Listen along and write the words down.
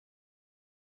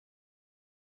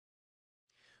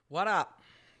What up,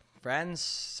 friends?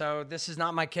 So this is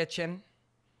not my kitchen.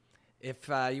 If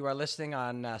you are listening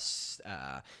on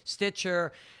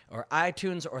Stitcher or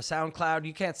iTunes or SoundCloud,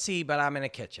 you can't see, but I'm in a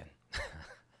kitchen.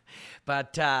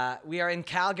 But we are in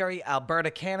Calgary, Alberta,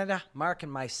 Canada, Mark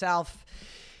and myself.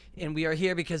 And we are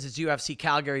here because it's UFC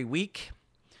Calgary week.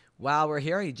 While we're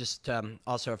here, you just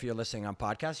also, if you're listening on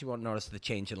podcast, you won't notice the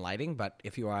change in lighting. But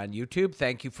if you are on YouTube,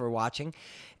 thank you for watching.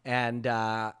 And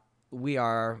we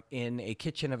are in a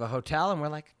kitchen of a hotel, and we're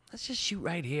like, let's just shoot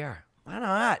right here. Why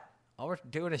not? All we're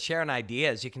doing is sharing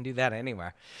ideas. You can do that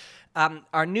anywhere.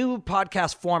 Our new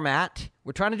podcast format,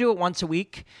 we're trying to do it once a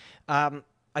week. I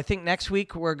think next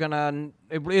week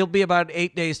it'll be about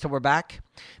 8 days till we're back.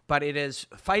 But it is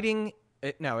fighting.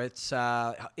 It's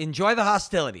Enjoy the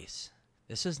Hostilities.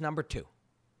 This is number 2,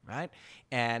 right?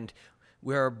 And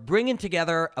we're bringing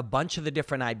together a bunch of the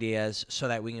different ideas so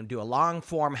that we can do a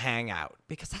long-form hangout,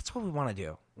 because that's what we want to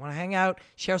do. We want to hang out,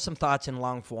 share some thoughts in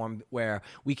long form where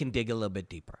we can dig a little bit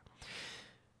deeper.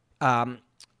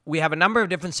 We have a number of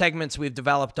different segments we've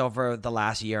developed over the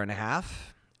last year and a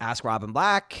half. Ask Robin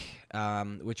Black,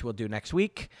 which we'll do next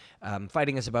week.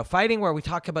 Fighting is about fighting, where we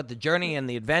talk about the journey and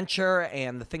the adventure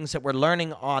and the things that we're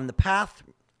learning on the path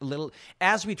a little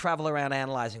as we travel around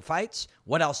analyzing fights.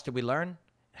 What else did we learn?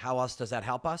 How else does that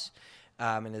help us?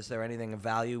 And is there anything of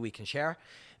value we can share?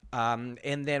 And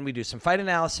then we do some fight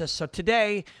analysis. So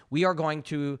today we are going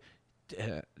to,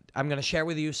 I'm going to share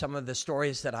with you some of the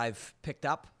stories that I've picked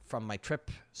up from my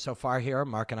trip so far here,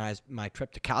 Mark and my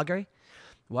trip to Calgary.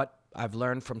 What I've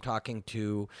learned from talking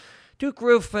to Duke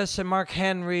Rufus and Mark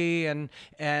Henry and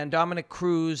Dominick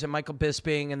Cruz and Michael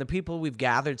Bisping and the people we've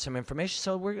gathered some information.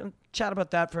 So we're going to chat about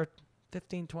that for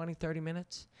 15, 20, 30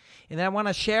 minutes. And then I want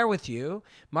to share with you,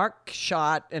 Mark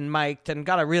shot and mic'd and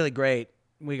got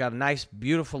we got a nice,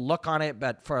 beautiful look on it.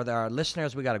 But for our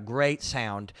listeners, we got a great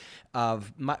sound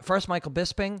of, first Michael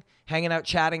Bisping hanging out,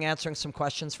 chatting, answering some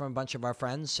questions from a bunch of our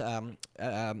friends,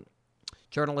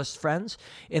 journalist friends.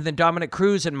 And then Dominick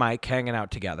Cruz and Mike hanging out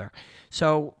together.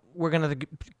 So we're going to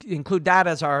include that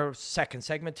as our second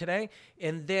segment today.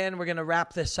 And then we're going to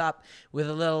wrap this up with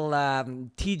a little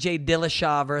TJ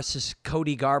Dillashaw versus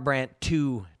Cody Garbrandt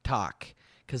 2 talk,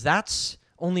 because that's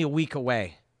only a week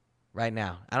away right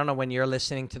now. I don't know when you're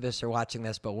listening to this or watching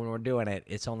this, but when we're doing it,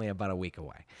 it's only about a week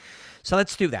away. So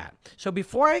let's do that. So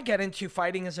before I get into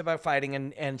Fighting is About Fighting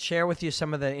and share with you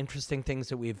some of the interesting things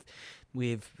that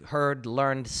we've heard,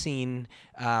 learned, seen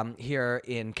here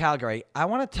in Calgary, I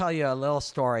want to tell you a little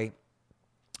story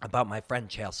about my friend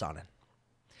Chael Sonnen.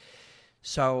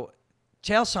 So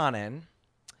Chael Sonnen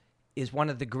is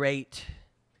one of the great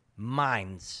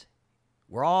minds.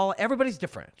 Everybody's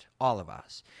different, all of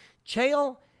us.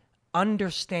 Chael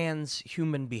understands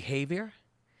human behavior.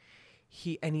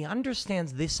 He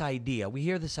understands this idea. We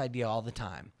hear this idea all the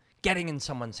time, getting in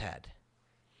someone's head.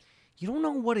 You don't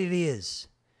know what it is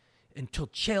until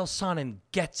Chael Sonnen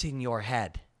gets in your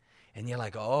head. And you're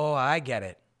like, oh, I get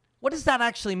it. What does that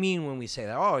actually mean when we say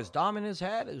that? Oh, is Dom in his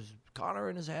head? Is Connor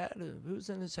in his head? Who's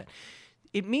in his head?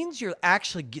 It means you're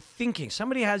actually thinking.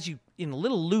 Somebody has you in a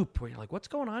little loop where you're like, what's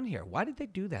going on here? Why did they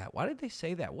do that? Why did they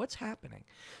say that? What's happening?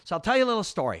 So I'll tell you a little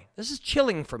story. This is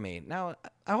chilling for me. Now,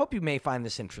 I hope you may find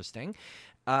this interesting.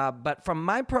 But from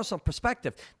my personal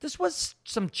perspective, this was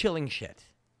some chilling shit.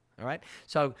 All right?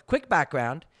 So quick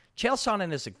background. Chael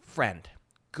Sonnen is a friend,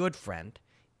 good friend,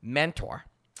 mentor,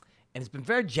 and he's been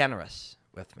very generous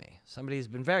with me. Somebody who's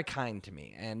been very kind to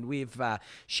me. And we've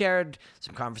shared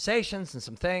some conversations and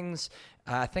some things.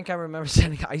 I think I remember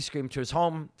sending ice cream to his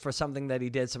home for something that he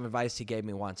did, some advice he gave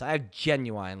me once. I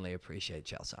genuinely appreciate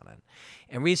Chael Sonnen.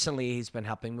 And recently, he's been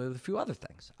helping me with a few other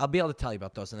things. I'll be able to tell you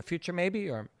about those in the future, maybe,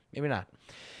 or maybe not.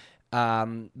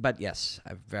 But yes,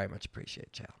 I very much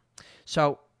appreciate Chael.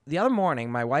 So the other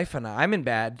morning, my wife and I'm in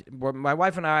bed. My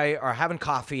wife and I are having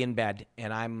coffee in bed,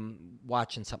 and I'm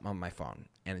watching something on my phone.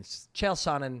 And it's Chael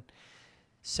Sonnen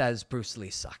says Bruce Lee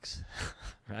sucks,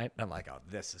 right? I'm like, oh,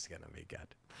 this is going to be good,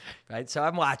 right? So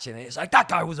I'm watching it. It's like, that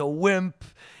guy was a wimp.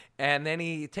 And then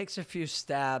he takes a few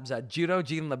stabs at Judo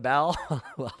Jean LaBelle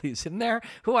while he's in there,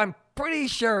 who I'm pretty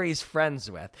sure he's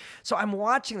friends with. So I'm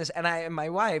watching this, and my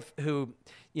wife, who,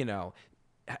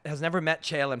 has never met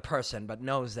Chael in person, but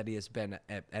knows that he has been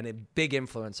a big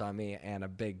influence on me and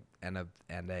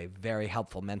a very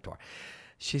helpful mentor.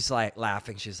 She's like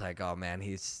laughing. She's like, oh man,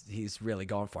 he's really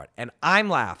going for it. And I'm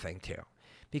laughing too,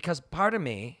 because part of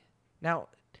me, now,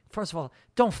 first of all,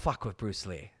 don't fuck with Bruce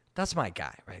Lee. That's my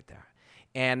guy right there.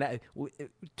 And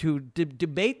to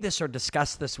debate this or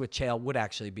discuss this with Chael would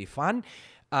actually be fun.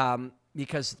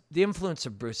 because the influence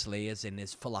of Bruce Lee is in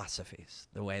his philosophies,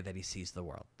 the way that he sees the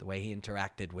world, the way he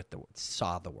interacted with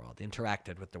saw the world,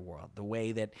 interacted with the world, the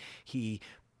way that he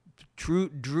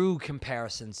drew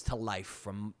comparisons to life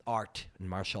from art and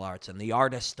martial arts and the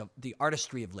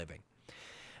artistry of living.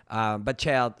 But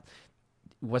Chael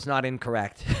was not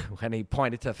incorrect when he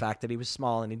pointed to the fact that he was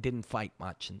small and he didn't fight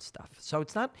much and stuff. So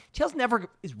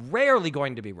Chael's is rarely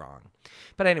going to be wrong.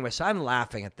 But anyway, so I'm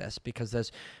laughing at this because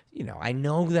there's, I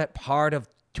know that part of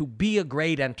to be a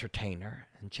great entertainer,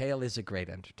 and Chael is a great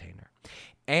entertainer,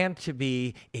 and to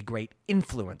be a great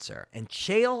influencer. And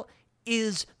Chael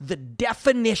is the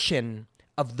definition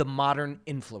of the modern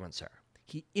influencer.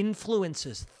 He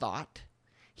influences thought.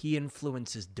 He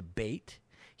influences debate.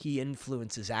 He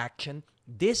influences action.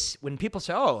 When people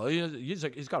say, oh, he's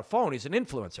got a phone, he's an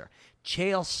influencer.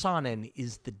 Chael Sonnen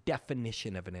is the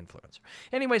definition of an influencer.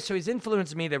 Anyway, so he's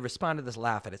influenced me to respond to this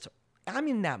laugh at it. So I'm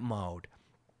in that mode.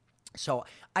 So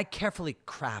I carefully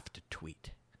craft a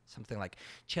tweet. Something like,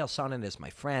 Chael Sonnen is my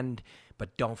friend,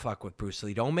 but don't fuck with Bruce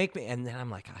Lee. Don't make me. And then I'm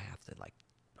like, I have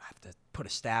to put a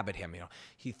stab at him.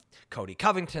 Cody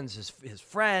Covington's his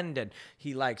friend, and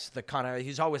he likes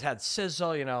he's always had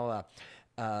sizzle,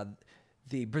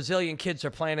 the Brazilian kids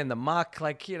are playing in the muck.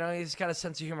 He's got a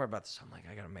sense of humor about this. I'm like,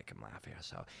 I got to make him laugh here.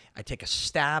 So I take a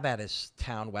stab at his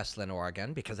town, Westland,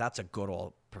 Oregon, because that's a good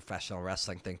old professional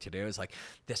wrestling thing to do. It's like,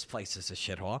 this place is a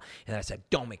shithole. And then I said,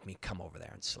 don't make me come over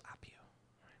there and slap you.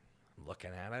 I'm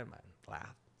looking at him and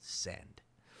laugh, send.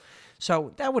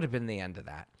 So that would have been the end of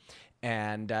that.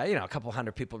 And, a couple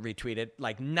hundred people retweeted,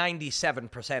 like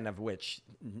 97% of which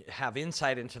have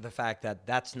insight into the fact that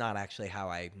that's not actually how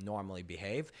I normally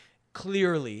behave.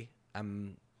 Clearly,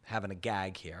 I'm having a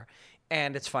gag here.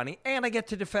 And it's funny. And I get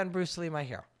to defend Bruce Lee, my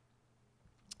hero.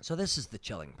 So this is the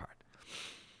chilling part.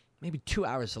 Maybe 2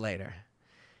 hours later,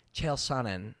 Chael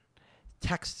Sonnen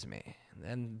texts me.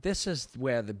 And this is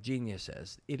where the genius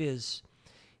is. It is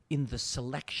in the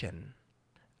selection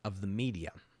of the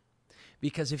media.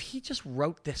 Because if he just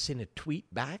wrote this in a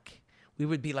tweet back, we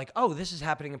would be like, oh, this is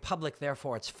happening in public,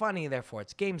 therefore it's funny, therefore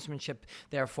it's gamesmanship,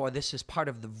 therefore this is part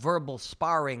of the verbal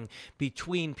sparring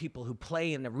between people who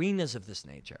play in arenas of this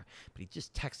nature. But he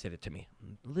just texted it to me.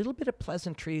 A little bit of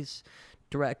pleasantries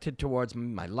directed towards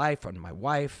my life and my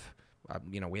wife.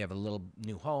 We have a little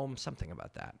new home, something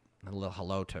about that. A little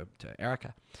hello to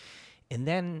Erica. And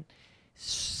then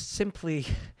simply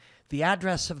the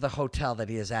address of the hotel that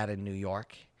he is at in New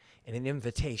York and an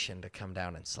invitation to come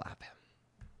down and slap him.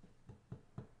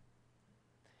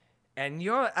 And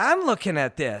I'm looking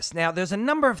at this. Now, there's a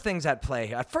number of things at play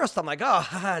here. At first, I'm like, oh,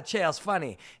 haha, Chael's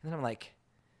funny. And then I'm like,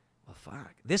 well,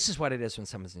 fuck. This is what it is when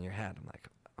someone's in your head. I'm like,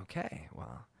 okay,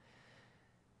 well.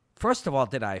 First of all,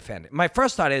 did I offend it? My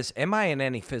first thought is, am I in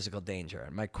any physical danger?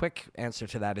 And my quick answer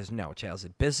to that is no. Chael's a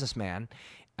businessman,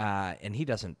 and he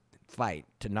doesn't fight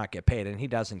to not get paid, and he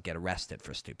doesn't get arrested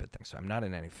for stupid things. So I'm not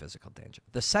in any physical danger.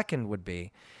 The second would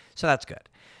be, so that's good.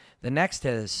 The next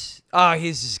is, oh,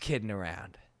 he's just kidding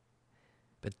around.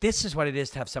 But this is what it is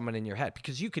to have someone in your head,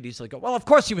 because you could easily go, well, of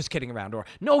course he was kidding around, or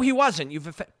no, he wasn't.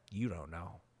 You don't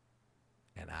know,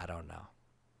 and I don't know.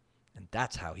 And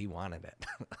that's how he wanted it.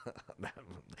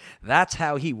 That's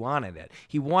how he wanted it.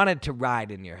 He wanted to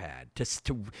ride in your head,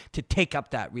 to take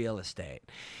up that real estate.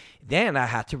 Then I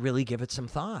had to really give it some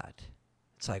thought.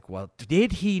 It's like, well,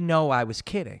 did he know I was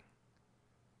kidding?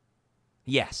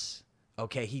 Yes.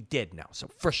 Okay, he did know. So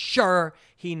for sure,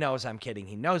 he knows I'm kidding.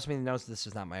 He knows me. He knows this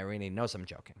is not my arena. He knows I'm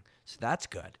joking. So that's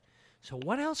good. So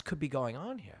what else could be going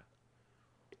on here?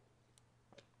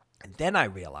 And then I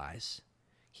realize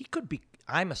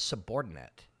I'm a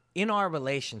subordinate in our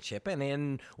relationship and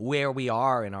in where we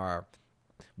are in our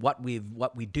what we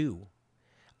do.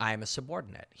 I am a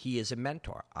subordinate. He is a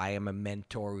mentor. I am a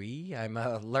mentoree. I'm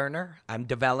a learner. I'm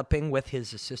developing with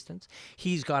his assistance.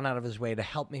 He's gone out of his way to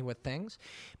help me with things.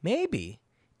 Maybe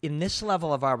in this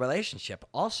level of our relationship,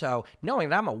 also knowing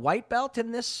that I'm a white belt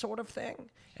in this sort of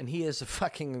thing, and he is a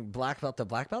fucking black belt of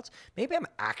black belts, maybe I'm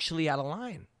actually out of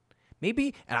line.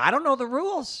 Maybe, and I don't know the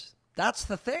rules. That's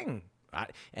the thing.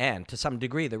 And to some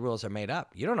degree, the rules are made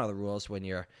up. You don't know the rules when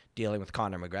you're dealing with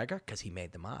Conor McGregor because he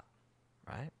made them up,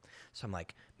 right? So I'm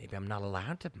like, maybe I'm not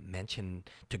allowed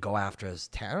to go after his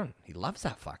town. He loves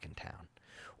that fucking town.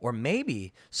 Or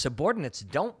maybe subordinates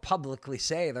don't publicly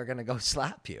say they're going to go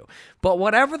slap you. But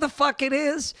whatever the fuck it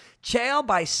is, Chael,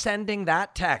 by sending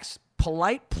that text,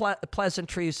 polite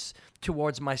pleasantries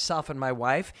towards myself and my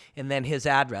wife, and then his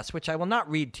address, which I will not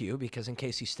read to you because in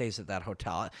case he stays at that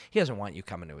hotel, he doesn't want you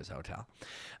coming to his hotel.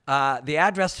 The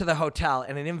address to the hotel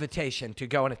and an invitation to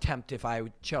go and attempt, if I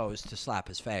chose, to slap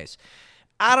his face.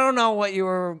 I don't know what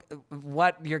your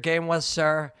game was,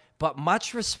 sir, But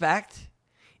much respect.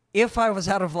 If I was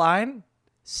out of line,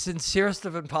 sincerest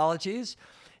of apologies.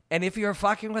 And if you're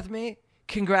fucking with me,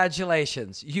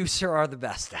 congratulations. You, sir, are the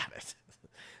best at it.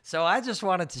 So I just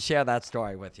wanted to share that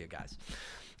story with you guys.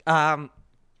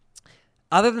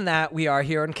 Other than that, we are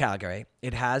here in Calgary.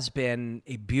 It has been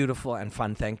a beautiful and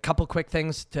fun thing. Couple quick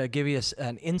things to give you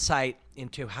an insight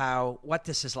into what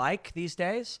this is like these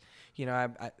days. You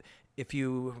know, if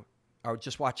you are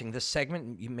just watching this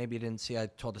segment, you maybe didn't see I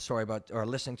told the story about, or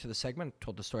listening to the segment,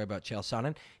 told the story about Chael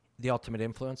Sonnen, the ultimate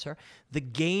influencer. The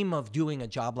game of doing a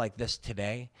job like this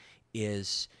today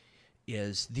is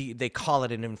they call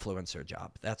it an influencer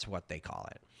job. That's what they call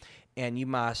it. And you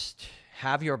must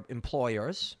have your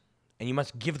employers, and you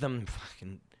must give them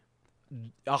fucking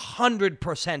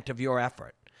 100% of your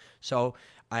effort. So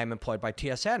I am employed by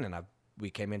TSN, and we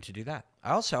came in to do that.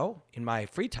 I also, in my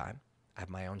free time, I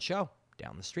have my own show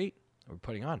down the street we're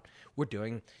putting on. We're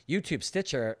doing YouTube,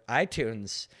 Stitcher,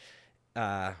 iTunes,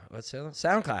 what's the other?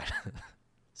 SoundCloud.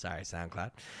 Sorry,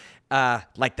 SoundCloud.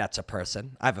 Like that's a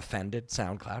person. I've offended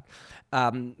SoundCloud.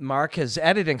 Mark is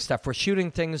editing stuff. We're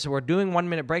shooting things. We're doing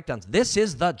 1-minute breakdowns. This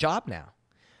is the job now.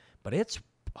 But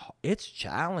it's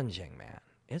challenging, man.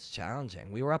 It's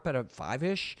challenging. We were up at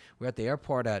 5-ish. We were at the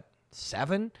airport at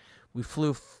 7. We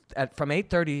flew from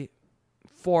 8:30,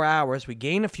 4 hours. We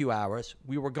gained a few hours.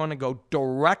 We were going to go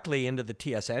directly into the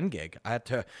TSN gig.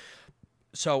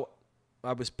 So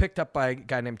I was picked up by a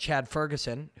guy named Chad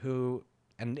Ferguson, who,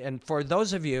 and for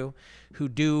those of you who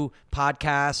do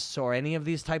podcasts or any of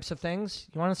these types of things,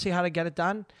 you want to see how to get it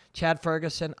done? Chad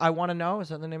Ferguson, I Want to Know, is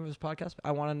that the name of his podcast?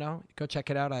 I Want to Know. Go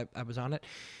check it out. I was on it.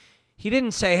 He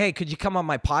didn't say, hey, could you come on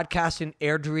my podcast in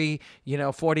Airdrie,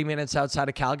 40 minutes outside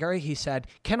of Calgary? He said,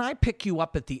 can I pick you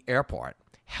up at the airport,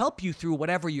 help you through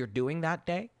whatever you're doing that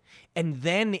day, and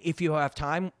then if you have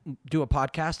time, do a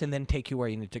podcast and then take you where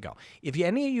you need to go. If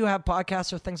any of you have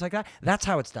podcasts or things like that, that's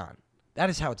how it's done. That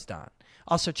is how it's done.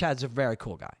 Also, Chad's a very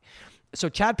cool guy. So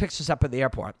Chad picks us up at the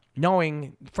airport,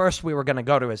 knowing first we were going to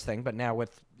go to his thing, but now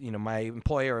with my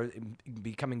employer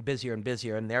becoming busier and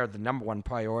busier, and they're the number one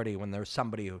priority when there's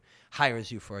somebody who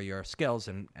hires you for your skills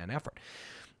and effort.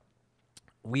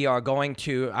 I'm going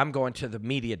to the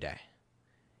media day.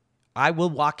 I will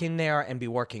walk in there and be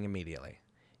working immediately.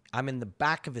 I'm in the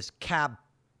back of his cab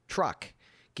truck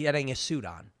getting a suit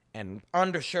on. And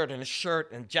undershirt and a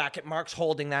shirt and jacket. Mark's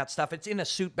holding that stuff. It's in a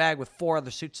suit bag with 4 other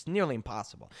suits. It's nearly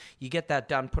impossible. You get that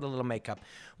done, put a little makeup,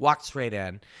 walk straight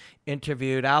in.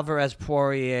 Interviewed Alvarez,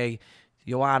 Poirier,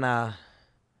 Joanna,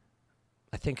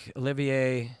 I think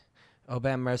Olivier,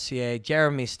 Aubin Mercier,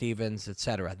 Jeremy Stevens,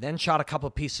 etc. Then shot a couple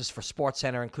of pieces for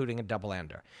SportsCenter, including a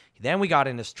double-ender. Then we got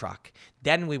in his truck.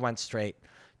 Then we went straight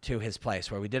to his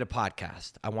place where we did a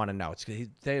podcast. I Want to Know.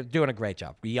 They're doing a great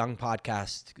job. A young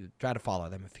podcast. Try to follow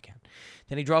them if you can.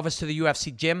 Then he drove us to the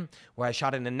UFC gym where I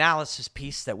shot an analysis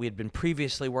piece that we had been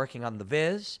previously working on The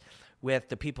Viz with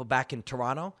the people back in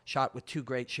Toronto. Shot with 2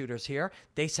 great shooters here.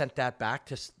 They sent that back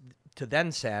to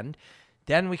then send.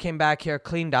 Then we came back here,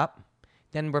 cleaned up.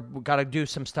 Then we got to do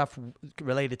some stuff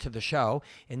related to the show.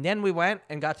 And then we went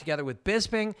and got together with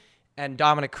Bisping and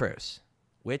Dominick Cruz,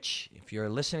 which, if you're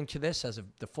listening to this as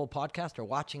the full podcast or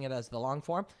watching it as the long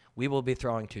form, we will be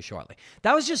throwing to shortly.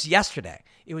 That was just yesterday.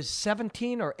 It was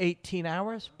 17 or 18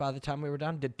 hours by the time we were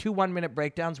done. Did 2 1-minute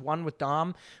breakdowns, one with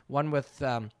Dom, one with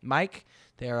Mike.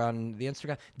 They're on the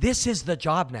Instagram. This is the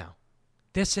job now.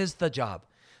 This is the job.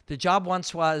 The job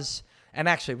once was, and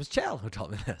actually it was Chael who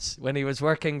told me this, when he was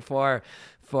working for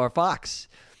Fox.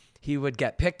 He would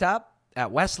get picked up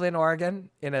at Wesleyan, Oregon,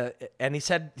 and he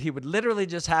said he would literally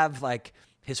just have like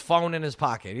his phone in his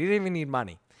pocket. He didn't even need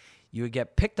money. You would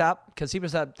get picked up because he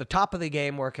was at the top of the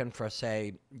game working for,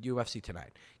 say, UFC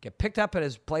Tonight. Get picked up at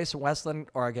his place in Wesleyan,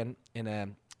 Oregon in a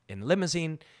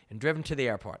limousine and driven to the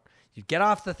airport. You'd get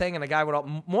off the thing and a guy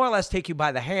would more or less take you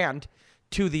by the hand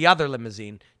to the other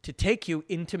limousine to take you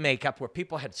into makeup where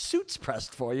people had suits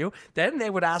pressed for you. Then they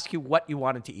would ask you what you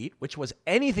wanted to eat, which was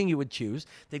anything you would choose.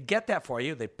 They'd get that for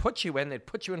you. They'd put you in. They'd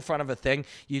put you in front of a thing.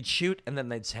 You'd shoot, and then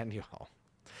they'd send you home.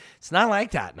 It's not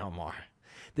like that no more.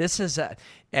 This is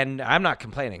and I'm not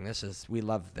complaining. We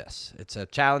love this. It's a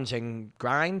challenging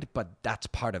grind, but that's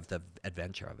part of the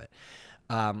adventure of it.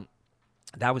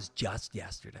 That was just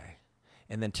yesterday.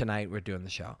 And then tonight we're doing the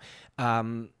show.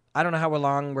 I don't know how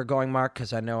long we're going, Mark,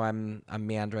 because I know I'm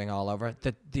meandering all over.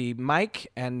 The Mike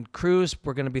and Cruz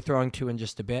we're going to be throwing to in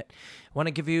just a bit. I want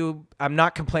to give you, I'm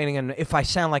not complaining, and if I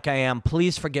sound like I am,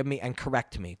 please forgive me and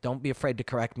correct me. Don't be afraid to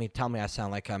correct me. Tell me I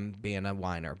sound like I'm being a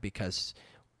whiner, because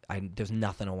there's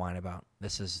nothing to whine about.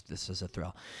 This is a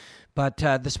thrill. But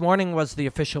this morning was the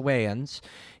official weigh-ins,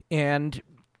 and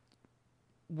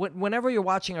whenever you're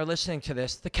watching or listening to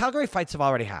this, the Calgary fights have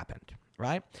already happened,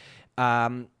 right?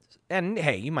 And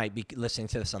hey, you might be listening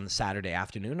to this on the Saturday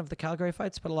afternoon of the Calgary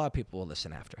fights, but a lot of people will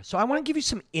listen after. So I want to give you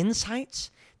some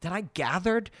insights that I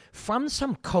gathered from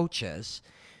some coaches.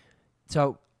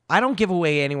 So I don't give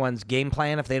away anyone's game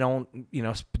plan if they don't,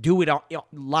 do it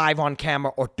live on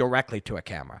camera or directly to a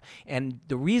camera. And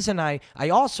the reason I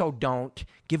also don't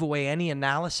give away any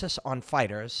analysis on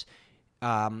fighters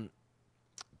to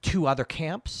other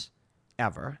camps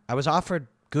ever. I was offered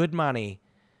good money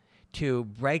to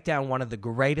break down one of the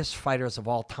greatest fighters of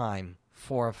all time,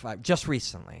 4 or 5, just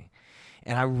recently.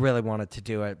 And I really wanted to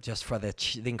do it just for the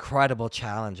incredible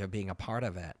challenge of being a part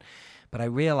of it. But I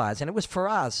realized, and it was for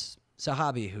us,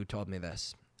 Zahabi who told me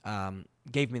this,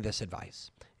 gave me this advice,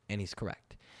 and he's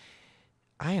correct.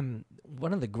 I am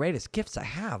one of the greatest gifts I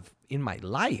have in my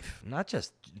life, not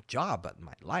just job, but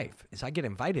my life, is I get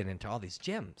invited into all these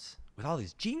gyms with all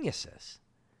these geniuses,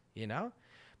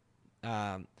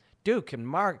 Duke and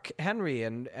Mark Henry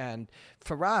and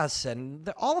Faraz, and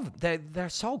all of them, they're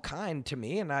so kind to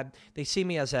me, and they see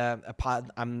me as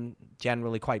I'm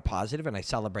generally quite positive, and I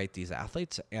celebrate these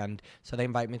athletes, and so they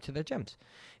invite me to their gyms.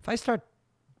 If I start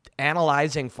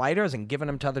analyzing fighters and giving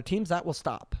them to other teams, that will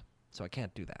stop. So I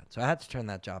can't do that. So I had to turn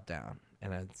that job down,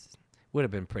 and it would have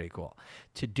been pretty cool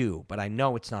to do, but I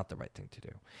know it's not the right thing to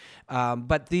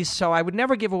do. So I would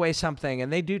never give away something,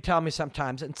 and they do tell me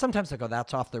sometimes, and sometimes they go,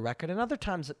 that's off the record, and other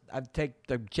times I take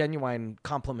the genuine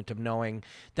compliment of knowing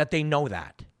that they know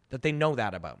that they know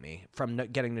that about me from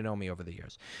getting to know me over the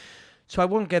years. So I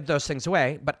won't give those things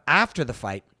away, but after the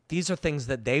fight, these are things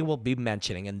that they will be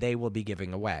mentioning and they will be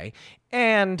giving away.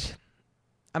 And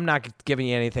I'm not giving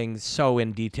you anything so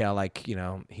in detail like,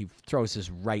 he throws his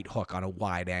right hook on a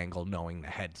wide angle knowing the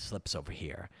head slips over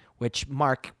here, which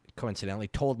Mark coincidentally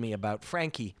told me about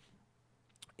Frankie,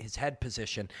 his head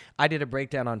position. I did a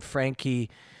breakdown on Frankie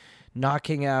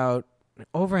knocking out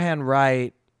overhand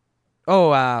right.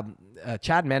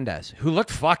 Chad Mendes, who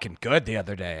looked fucking good the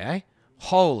other day, eh?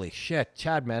 Holy shit,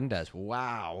 Chad Mendes,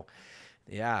 wow.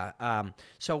 Yeah.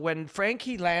 So when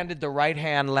Frankie landed the right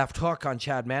hand left hook on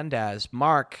Chad Mendes,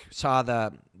 Mark saw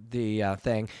the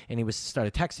thing, and he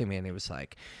started texting me, and he was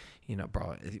like,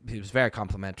 bro, he was very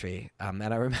complimentary. And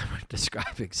I remember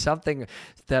describing something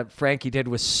that Frankie did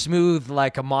was smooth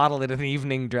like a model in an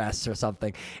evening dress or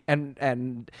something.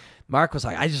 And Mark was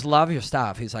like, I just love your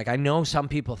stuff. He's like, I know some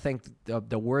people think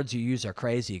the words you use are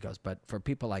crazy. He goes, but for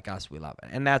people like us, we love it.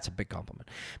 And that's a big compliment.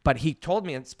 But he told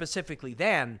me, and specifically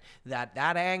then, that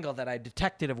angle that I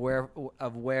detected of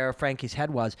where Frankie's head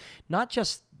was, not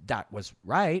just that was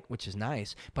right, which is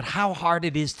nice, but how hard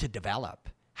it is to develop.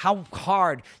 How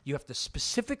hard you have to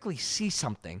specifically see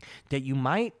something that you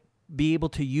might be able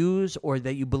to use or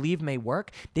that you believe may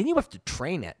work. Then you have to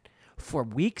train it for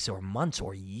weeks or months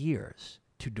or years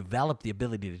to develop the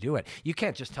ability to do it. You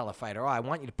can't just tell a fighter, I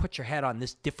want you to put your head on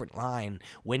this different line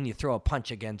when you throw a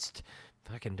punch against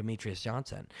fucking Demetrius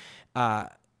Johnson.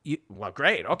 Well,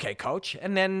 great. Okay, coach.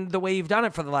 And then the way you've done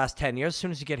it for the last 10 years, as soon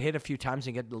as you get hit a few times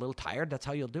and get a little tired, that's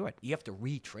how you'll do it. You have to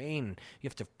retrain. You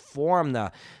have to form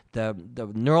the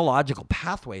neurological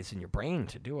pathways in your brain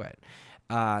to do it.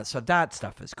 So that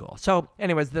stuff is cool. So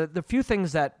anyways, the few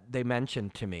things that they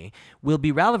mentioned to me will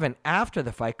be relevant after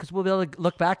the fight because we'll be able to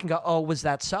look back and go, oh, was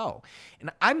that so? And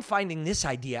I'm finding this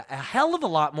idea a hell of a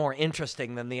lot more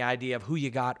interesting than the idea of who you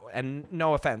got. And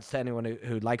no offense to anyone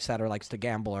who likes that or likes to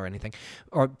gamble or anything,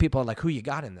 or people like who you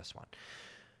got in this one.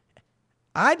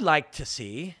 I'd like to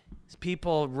see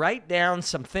people write down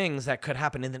some things that could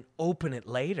happen and then open it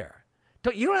later.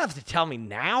 You don't have to tell me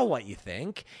now what you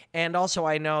think. And also,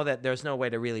 I know that there's no way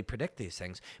to really predict these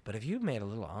things. But if you made a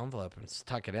little envelope and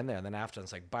stuck it in there, and then after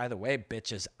it's like, by the way,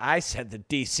 bitches, I said that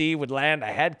DC would land a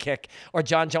head kick or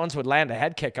John Jones would land a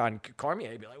head kick on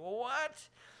Cormier. You'd be like, well, what?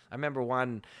 I remember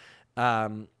one,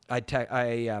 I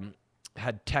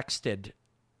had texted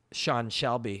Sean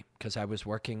Shelby because I was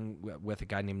working with a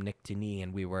guy named Nick Denis,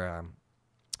 and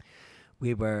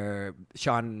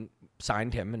Sean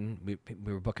signed him, and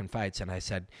we were booking fights, and I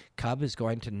said, Cub is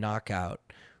going to knock out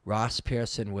Ross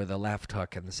Pearson with a left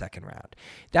hook in the second round.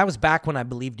 That was back when I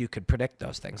believed you could predict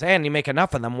those things. And you make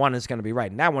enough of them, one is going to be right.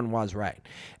 And that one was right.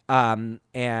 And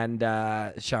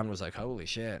Sean was like, holy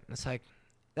shit. And it's like,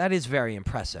 that is very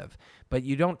impressive. But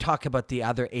you don't talk about the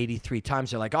other 83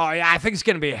 times. You're like, oh, yeah, I think it's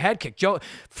going to be a head kick.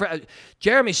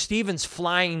 Jeremy Stevens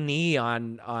flying knee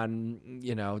on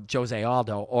Jose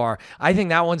Aldo. Or I think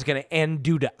that one's going to end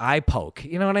due to eye poke.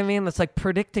 You know what I mean? It's like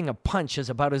predicting a punch is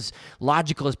about as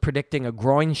logical as predicting a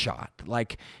groin shot.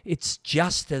 Like, it's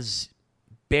just as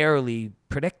barely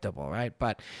predictable, right?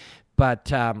 But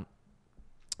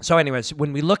So anyways,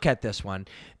 when we look at this one,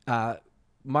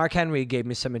 Mark Henry gave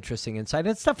me some interesting insight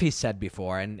and stuff he said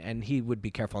before, and he would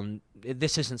be careful. And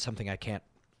this isn't something I can't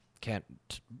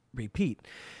repeat.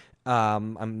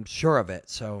 I'm sure of it,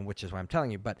 so which is why I'm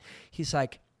telling you. But he's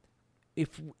like,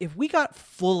 if we got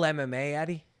full MMA,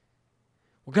 Eddie,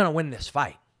 we're gonna win this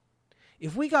fight.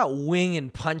 If we got wing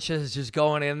and punches just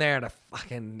going in there to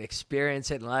fucking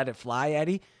experience it and let it fly,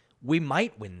 Eddie, we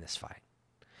might win this fight.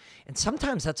 And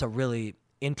sometimes that's a really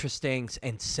interesting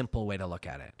and simple way to look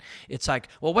at it. It's like,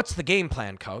 well, what's the game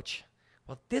plan, coach?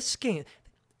 Well, this game,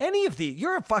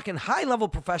 you're a fucking high-level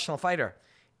professional fighter.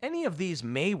 Any of these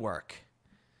may work.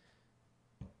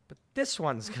 But this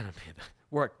one's going to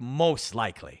work most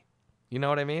likely. You know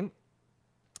what I mean?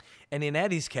 And in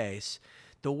Eddie's case,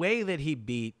 the way that he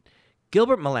beat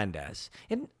Gilbert Melendez,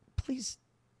 and please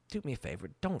do me a favor,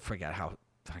 don't forget how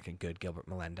fucking good Gilbert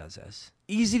Melendez is.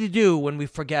 Easy to do when we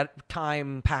forget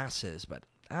time passes, but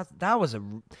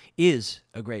is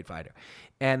a great fighter.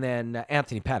 And then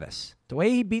Anthony Pettis, the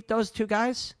way he beat those two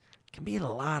guys, can beat a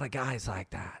lot of guys like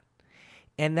that.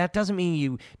 And that doesn't mean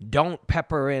you don't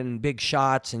pepper in big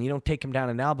shots and you don't take them down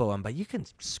and elbow them, but you can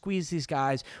squeeze these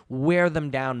guys, wear them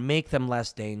down, make them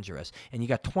less dangerous, and you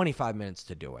got 25 minutes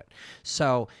to do it.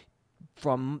 So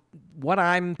from what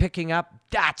I'm picking up,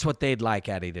 that's what they'd like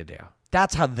Eddie to do.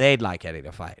 That's how they'd like Eddie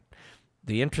to fight.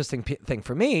 The interesting thing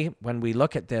for me when we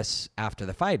look at this after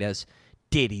the fight is,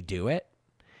 did he do it?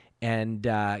 And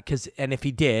if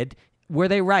he did, were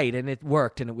they right and it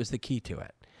worked and it was the key to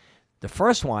it? The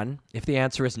first one, if the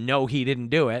answer is no, he didn't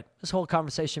do it, this whole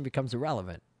conversation becomes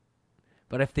irrelevant.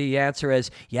 But if the answer is,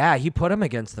 yeah, he put him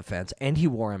against the fence and he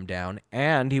wore him down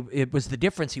and it was the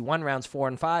difference. He won rounds 4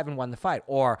 and 5 and won the fight.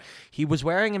 Or he was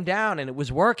wearing him down and it was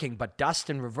working, but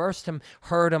Dustin reversed him,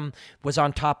 hurt him, was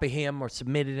on top of him or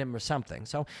submitted him or something.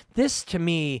 So this, to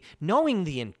me, knowing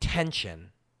the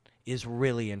intention is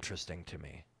really interesting to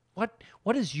me.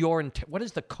 What is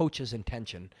the coach's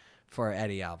intention for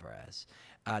Eddie Alvarez?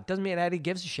 Doesn't mean Eddie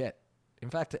gives a shit. In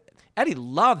fact, Eddie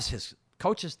loves his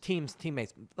coaches,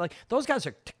 teammates. Like, those guys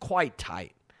are quite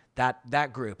tight,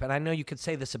 that group. And I know you could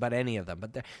say this about any of them,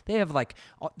 but they have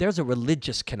there's a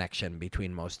religious connection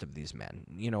between most of these men.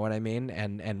 You know what I mean?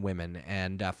 And women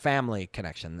and family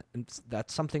connection.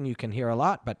 That's something you can hear a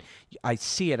lot, but I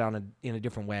see it in a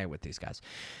different way with these guys.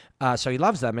 So he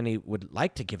loves them and he would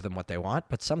like to give them what they want,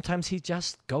 but sometimes he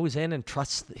just goes in and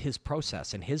trusts his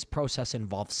process, and his process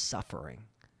involves suffering.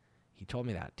 He told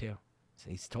me that too.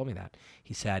 He's told me that.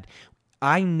 He said,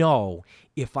 I know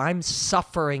if I'm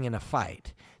suffering in a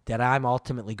fight that I'm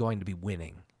ultimately going to be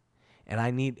winning.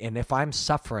 And if I'm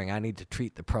suffering, I need to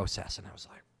treat the process. And I was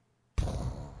like,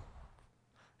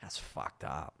 that's fucked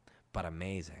up, but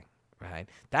amazing, right?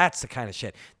 That's the kind of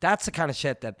shit. That's the kind of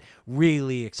shit that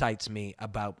really excites me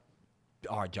about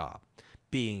our job,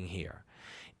 being here,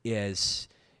 is,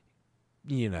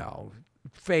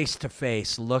 face to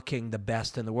face, looking the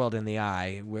best in the world in the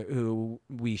eye, who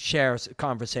we share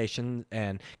conversation,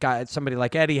 and somebody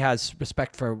like Eddie has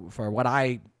respect for what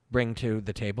I bring to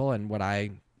the table and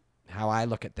how I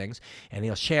look at things, and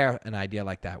he'll share an idea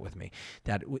like that with me,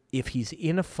 that if he's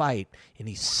in a fight and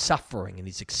he's suffering and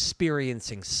he's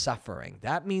experiencing suffering,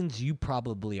 that means you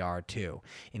probably are too.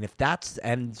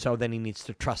 And so then he needs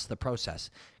to trust the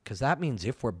process, because that means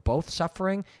if we're both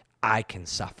suffering, I can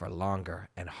suffer longer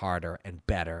and harder and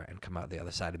better and come out the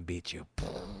other side and beat you.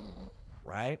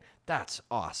 Right? That's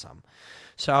awesome.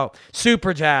 So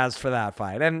super jazzed for that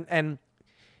fight. And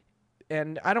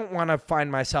I don't want to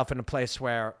find myself in a place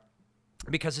where,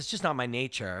 because it's just not my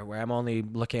nature, where I'm only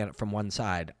looking at it from one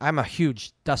side. I'm a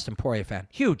huge Dustin Poirier fan.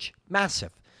 Huge.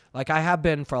 Massive. Like I have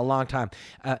been for a long time.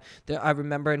 I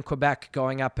remember in Quebec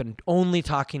going up and only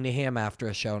talking to him after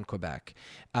a show in Quebec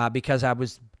because I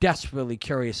was desperately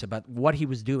curious about what he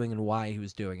was doing and why he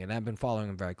was doing it. And I've been following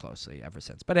him very closely ever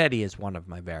since. But Eddie is one of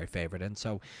my very favorite. And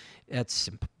so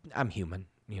I'm human,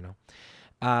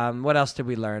 What else did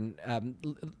we learn? A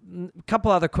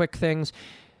couple other quick things.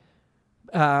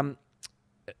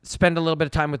 Spend a little bit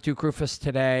of time with Duke Rufus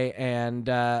today, and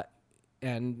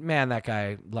man, that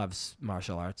guy loves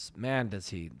martial arts. Man, does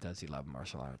he love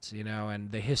martial arts,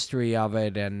 and the history of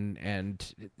it,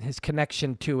 and his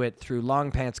connection to it through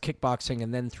long pants kickboxing,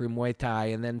 and then through Muay Thai,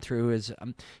 and then through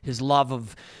his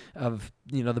love of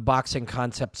the boxing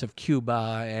concepts of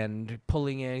Cuba, and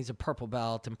pulling in, he's a purple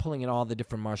belt, and pulling in all the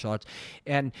different martial arts.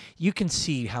 And you can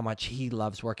see how much he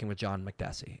loves working with John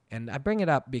McDessie. And I bring it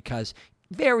up because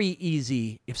very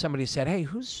easy if somebody said, hey,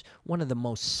 who's one of the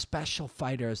most special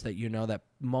fighters that that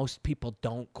most people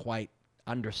don't quite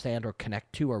understand or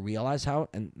connect to or realize how?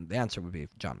 And the answer would be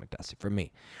John McDessie for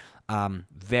me.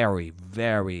 Very,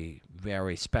 very,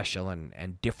 very special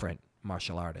and different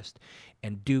martial artist.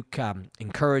 And Duke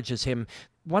encourages him.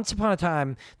 Once upon a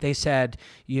time, they said,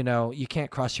 you know, you can't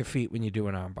cross your feet when you do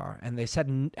an armbar. And they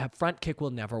said a front kick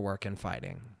will never work in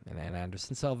fighting. And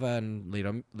Anderson Silva and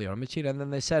Leo Machida. And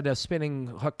then they said a spinning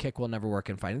hook kick will never work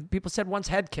in fighting. People said once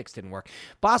head kicks didn't work.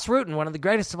 Bas Rutten, one of the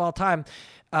greatest of all time,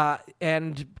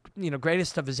 and, you know,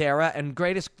 greatest of his era, and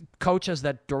greatest coaches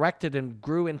that directed and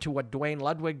grew into what Dwayne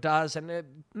Ludwig does, and a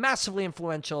massively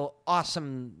influential,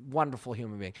 awesome, wonderful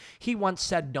human being. He once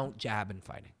said, don't jab in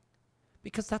fighting.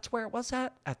 Because that's where it was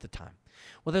at the time.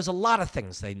 Well, there's a lot of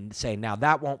things they say now,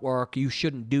 that won't work, you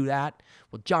shouldn't do that.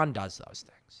 Well, John does those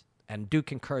things. And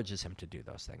Duke encourages him to do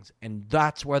those things. And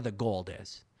that's where the gold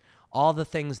is. All the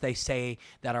things they say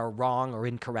that are wrong or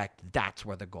incorrect, that's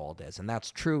where the gold is. And that's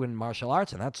true in martial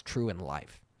arts, and that's true in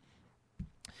life.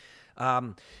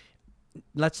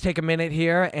 Let's take a minute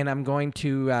here, and I'm going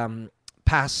to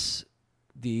pass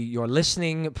your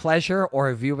listening pleasure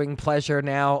or viewing pleasure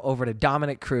now over to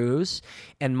Dominick Cruz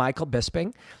and Michael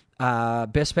Bisping.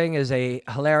 Bisping is a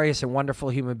hilarious and wonderful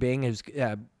human being who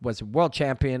was a world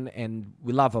champion, and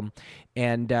we love him.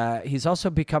 And he's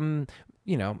also become,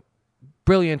 you know,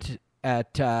 brilliant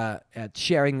at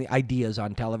sharing the ideas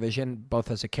on television, both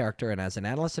as a character and as an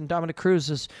analyst. And Dominick Cruz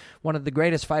is one of the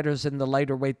greatest fighters in the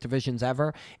lighter weight divisions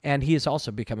ever, and he has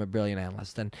also become a brilliant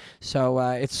analyst. And so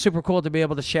it's super cool to be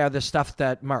able to share this stuff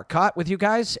that Mark caught with you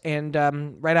guys. And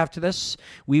right after this,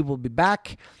 we will be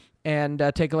back and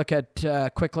take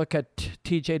a quick look at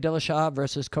TJ Dillashaw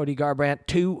versus Cody Garbrandt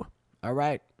 2. All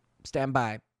right, stand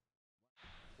by.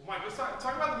 Well, Mike, let's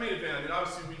talk about the main event. I mean,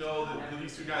 obviously we know that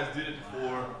these two guys did it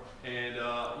before, and you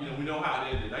know, we know how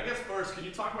it ended. I guess first, can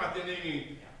you talk about the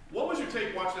ending? What was your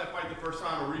take watching that fight the first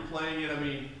time or replaying it? I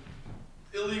mean,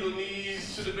 illegal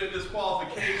knees, should have been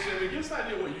disqualification. I mean, give us an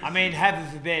idea what you I mean, heaven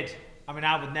forbid. I mean,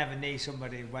 I would never knee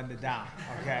somebody when they're down.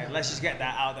 Okay, let's just get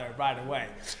that out there right away.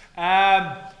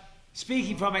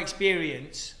 Speaking from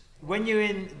experience, when you're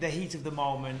in the heat of the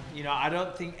moment, you know, I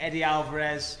don't think Eddie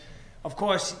Alvarez, of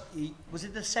course, was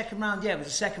it the second round? Yeah, it was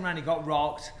the second round. He got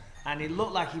rocked, and it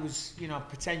looked like he was, you know,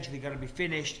 potentially going to be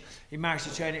finished. He managed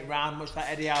to turn it around, much like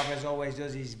Eddie Alvarez always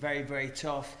does. He's very, very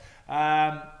tough.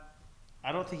 I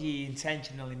don't think he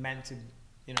intentionally meant to,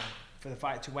 you know, for the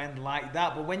fight to end like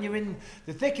that. But when you're in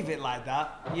the thick of it like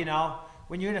that, you know,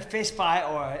 when you're in a fist fight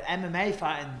or an MMA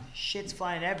fight and shit's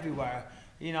flying everywhere,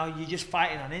 you know, you're just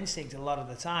fighting on instinct a lot of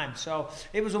the time. So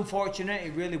it was unfortunate.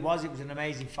 It really was. It was an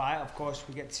amazing fight. Of course,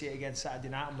 we get to see it again Saturday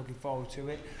night. I'm looking forward to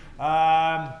it.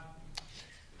 I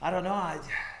don't know.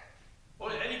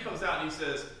 Well, Eddie comes out and he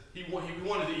says he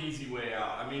wanted the easy way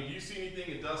out. I mean, do you see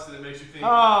anything in Dustin that makes you think?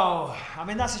 Oh, I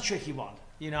mean, that's a tricky one.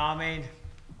 You know, I mean,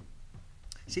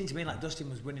 it seemed to me like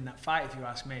Dustin was winning that fight, if you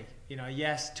ask me. You know,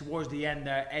 yes, towards the end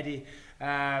there, Eddie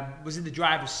was in the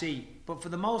driver's seat. But for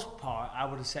the most part, I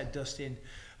would have said Dustin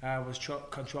was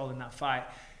controlling that fight.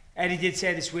 Eddie did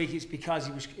say this week it's because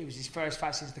it was his first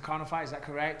fight since the Conor fight. Is that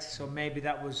correct? So maybe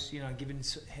that was, you know, giving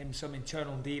him some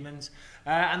internal demons,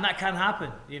 and that can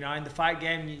happen. You know, in the fight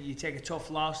game, you take a tough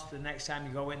loss. The next time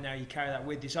you go in there, you carry that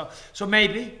with you. So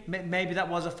maybe that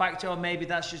was a factor, or maybe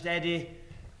that's just Eddie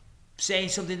saying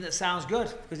something that sounds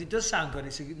good, because it does sound good.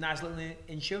 It's a nice little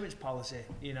insurance policy,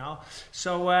 you know.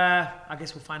 So I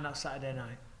guess we'll find out Saturday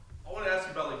night. I want to ask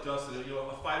you about like Dustin, you know,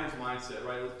 a fighter's mindset,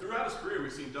 right? Throughout his career,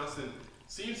 we've seen Dustin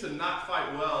seems to not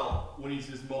fight well when he's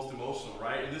his most emotional,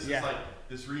 right? And this is like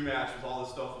this rematch with all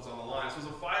this stuff that's on the line. So as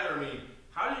a fighter, I mean,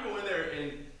 how do you go in there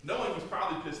and knowing he's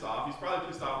probably pissed off? He's probably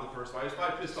pissed off in the first fight. He's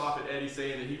probably pissed off at Eddie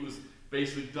saying that he was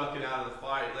basically ducking out of the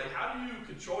fight. Like, how do you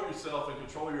control yourself and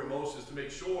control your emotions to make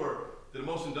sure that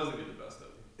emotion doesn't get the best of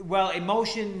you? Well,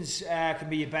 emotions can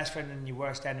be your best friend and your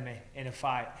worst enemy in a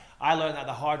fight. I learned that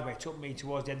the hard way. It took me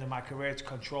towards the end of my career to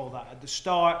control that. At the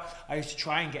start, I used to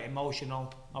try and get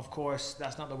emotional. Of course,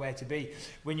 that's not the way to be.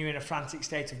 When you're in a frantic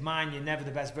state of mind, you're never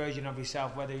the best version of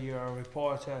yourself, whether you're a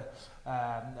reporter,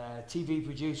 a TV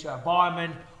producer, a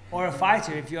barman, or a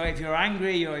fighter. If you're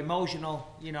angry, you're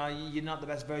emotional, you know, you're not the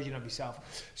best version of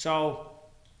yourself. So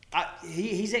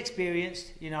he's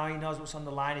experienced, you know, he knows what's on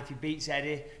the line. If he beats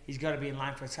Eddie, he's got to be in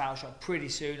line for a title shot pretty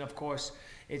soon. Of course,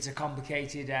 it's a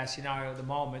complicated scenario at the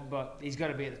moment, but he's got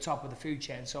to be at the top of the food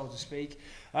chain, so to speak.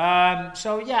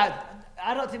 So yeah,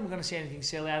 I don't think we're going to see anything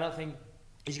silly. I don't think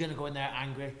he's going to go in there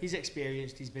angry. He's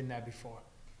experienced. He's been there before.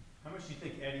 How much do you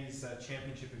think Eddie's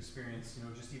championship experience, you know,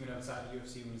 just even outside the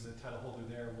UFC when he's a title holder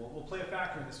there, will play a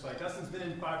factor in this fight? Dustin's been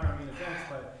in 5-round main events,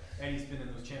 but Eddie's been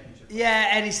in those championships. Yeah,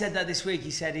 Eddie said that this week. He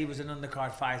said he was an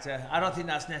undercard fighter. I don't think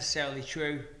that's necessarily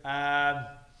true.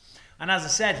 I And as I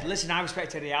said, listen, I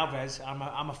respect Eddie Alvarez.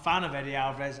 I'm a fan of Eddie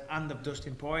Alvarez and of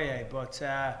Dustin Poirier, but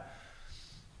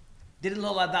didn't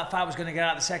look like that fight was going to get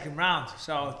out the second round.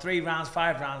 So 3 rounds,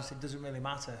 5 rounds, it doesn't really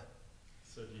matter.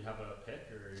 So do you have a pick,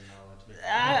 or are you not allowed to make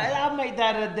I'll make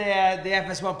that at the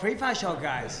FS1 pre-fight show,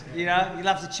 guys. You know, you'll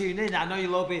have to tune in. I know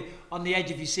you'll all be on the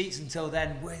edge of your seats until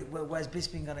then. Where's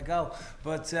Bisping going to go?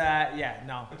 But yeah,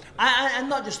 no. And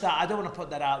not just that, I don't want to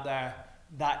put that out there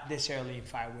this early in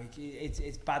fight week.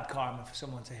 It's bad karma for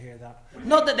someone to hear that.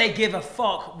 Not that they give a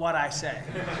fuck what I say.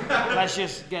 Let's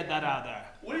just get that out there.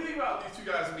 What do you think about these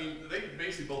 2 guys? I mean, they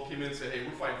basically both came in and said, hey,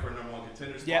 we're fighting for a number 1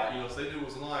 contender spot. Yep. You know, so they knew it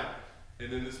was in line.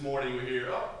 And then this morning we hear,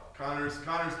 oh, Connor's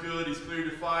good, he's cleared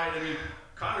to fight. I mean,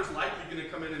 Connor's likely going to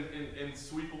come in and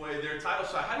sweep away their title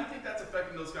shot. How do you think that's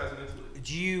affecting those guys mentally?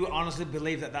 Do you honestly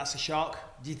believe that that's a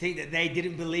shock? Do you think that they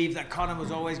didn't believe that Conor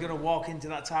was always going to walk into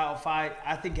that title fight?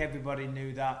 I think everybody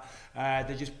knew that.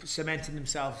 They're just cementing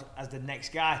themselves as the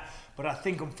next guy. But I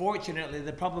think, unfortunately,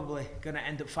 they're probably going to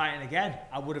end up fighting again.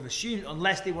 I would have assumed,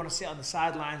 unless they want to sit on the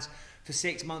sidelines for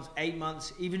 6 months, 8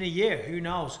 months, even a year. Who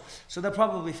knows? So they'll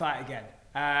probably fight again.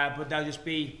 But they'll just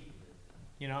be,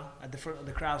 you know, at the front of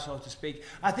the crowd, so to speak.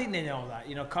 I think they know that.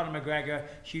 You know, Conor McGregor,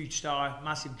 huge star,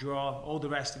 massive draw, all the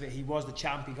rest of it. He was the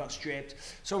champ, he got stripped.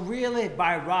 So really,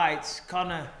 by rights,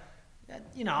 Conor,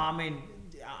 you know, I mean,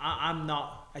 I'm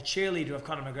not a cheerleader of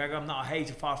Conor McGregor. I'm not a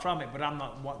hater, far from it. But I'm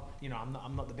not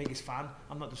I'm not the biggest fan.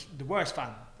 I'm not the worst fan.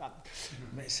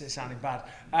 It's sounding bad.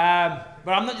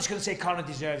 But I'm not just going to say Conor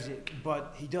deserves it,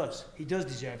 but he does. He does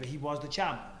deserve it. He was the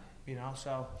champ, you know,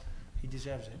 so he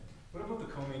deserves it. What about the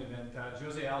co-main event?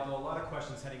 Jose Aldo, a lot of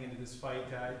questions heading into this fight.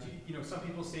 You know, some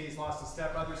people say he's lost a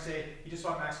step. Others say he just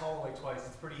fought Max Holloway twice.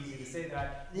 It's pretty easy to say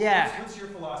that. Yeah. What's your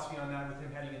philosophy on that with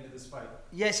him heading into this fight?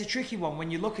 Yeah, it's a tricky one.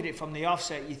 When you look at it from the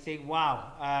offset, you think,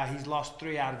 wow, he's lost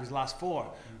 3 out of his last 4.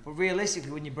 But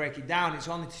realistically, when you break it down, it's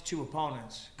only to 2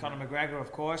 opponents. Conor McGregor,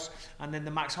 of course, and then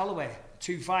the Max Holloway.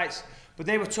 2 fights. But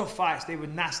they were tough fights. They were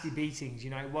nasty beatings. You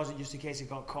know, it wasn't just a case of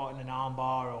got caught in an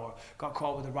armbar or got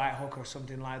caught with a right hook or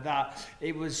something like that.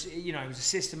 It was, you know, it was a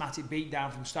systematic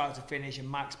beatdown from start to finish, and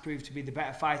Max proved to be the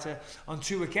better fighter on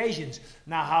 2 occasions.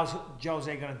 Now, how's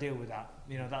Jose going to deal with that?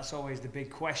 You know, that's always the big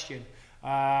question.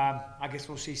 I guess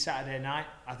we'll see Saturday night.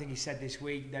 I think he said this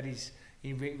week that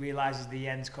he realises the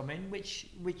end's coming, which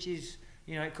is,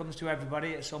 you know, it comes to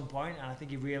everybody at some point, and I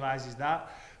think he realises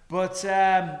that. But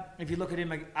if you look at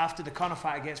him after the Conor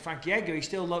fight against Frankie Edgar, he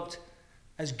still looked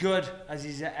as good as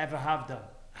he's ever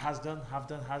has done.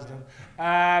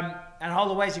 And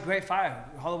Holloway's a great fighter.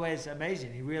 Holloway's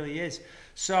amazing. He really is.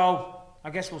 So I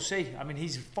guess we'll see. I mean,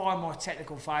 he's a far more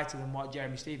technical fighter than what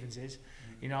Jeremy Stephens is,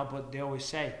 you know. But they always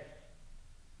say,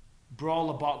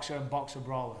 brawler boxer and boxer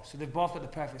brawler. So they've both got the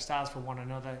perfect styles for one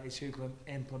another. It's who can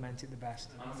implement it the best.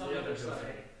 On the other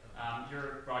side,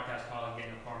 your broadcast colleague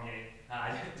Daniel Cormier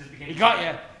just became. He got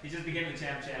you. He just became the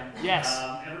champ. Yes.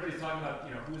 Everybody's talking about,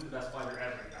 you know, who's the best fighter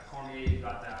ever. You got Cormier, you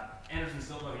got Anderson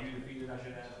Silva, who you defeated, I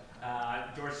should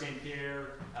add. George St.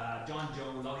 Pierre, John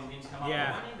Jones, all these names come up.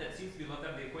 Yeah. One name that seems to be left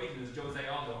out of the equation is Jose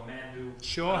Aldo, a man who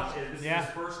this is Yeah.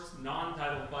 his first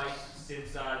non-title fight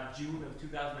since June of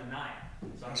 2009.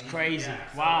 So, That's crazy. Yeah,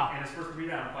 so, wow. And his first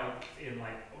 3-round fight in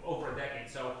like over a decade.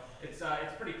 So it's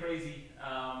pretty crazy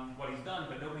what he's done,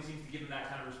 but nobody seems to give him that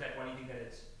kind of respect. Why do you think that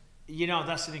is? You know,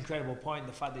 that's an incredible point,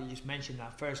 the fact that you just mentioned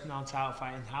that first non-title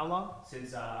fight in how long?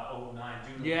 Since 09,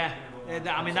 June. Yeah,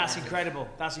 I mean, that's incredible.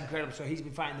 That's incredible. So he's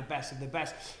been fighting the best of the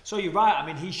best. So you're right. I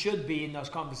mean, he should be in those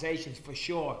conversations for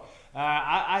sure.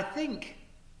 I think,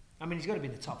 I mean, he's got to be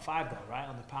in the top 5 though, right?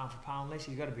 On the pound for pound list,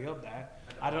 he's got to be up there.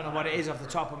 I don't know what it is off the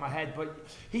top of my head, but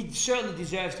he certainly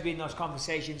deserves to be in those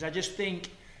conversations. I just think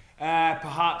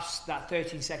perhaps that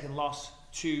 13-second loss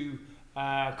to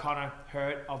Conor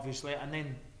hurt, obviously, and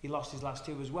then he lost his last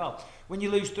 2 as well. When you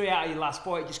lose 3 out of your last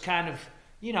 4, it just kind of,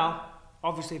 you know,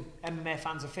 obviously MMA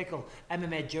fans are fickle.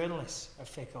 MMA journalists are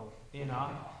fickle, you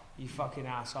know. You fucking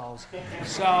assholes.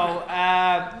 So,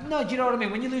 no, do you know what I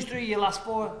mean? When you lose 3 of your last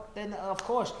 4, then of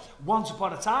course, once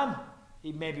upon a time,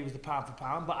 he maybe was the pound for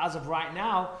pound, but as of right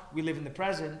now, we live in the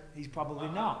present, he's probably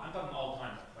not. I'm talking all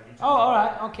time. Oh, all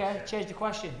right, okay. Change the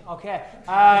question. Okay.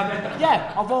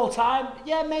 Yeah, of all time,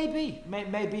 yeah, maybe.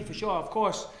 Maybe for sure, of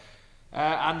course.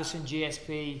 Anderson,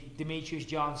 GSP, Demetrius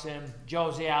Johnson,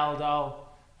 Jose Aldo,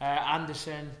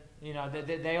 Anderson, you know,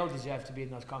 they all deserve to be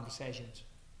in those conversations.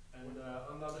 And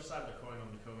on the other side of the coin,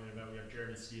 on the co-main event, we have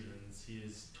Jeremy Stephens.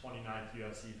 His 29th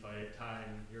UFC fight, tying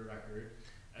your record.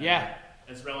 And yeah.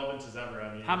 As relevant as ever.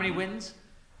 I mean, how many wins?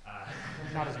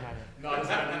 Not as many. Not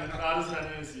as many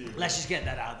as you. Let's just get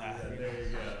that out there. Yeah, there you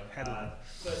go. Headline.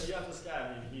 But you have this guy,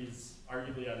 I mean, he's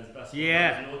arguably at his best.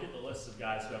 Yeah. If you look at the list of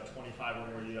guys who have 25 or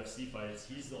more UFC fights,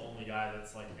 he's the only guy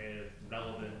that's like a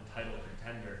relevant title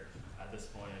contender at this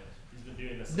point. He's been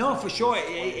doing this. No, for sure.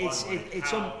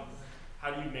 How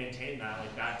do you maintain that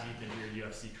like that deep into your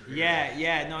UFC career?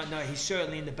 Yeah, no, he's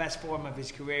certainly in the best form of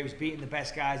his career. He's beating the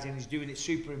best guys and he's doing it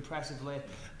super impressively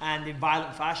and in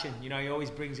violent fashion. You know, he always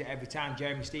brings it every time.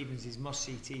 Jeremy Stephens is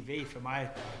must-see TV for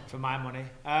my money.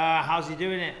 How's he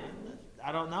doing it?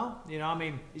 I don't know. You know, I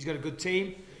mean, he's got a good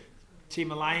team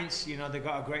alliance. You know, they've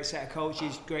got a great set of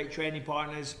coaches, great training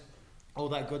partners, all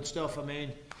that good stuff. I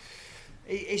mean,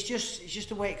 it's just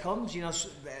the way it comes. You know,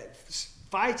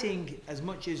 fighting, as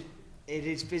much as it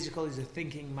is physical, is a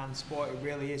thinking man's sport. It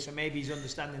really is. So maybe he's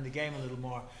understanding the game a little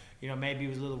more. You know, maybe he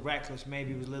was a little reckless.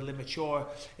 Maybe he was a little immature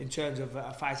in terms of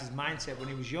a fighter's mindset when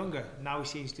he was younger. Now he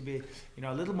seems to be, you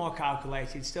know, a little more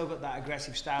calculated. Still got that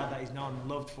aggressive style that he's known and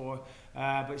loved for,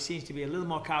 but it seems to be a little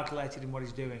more calculated in what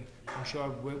he's doing. I'm sure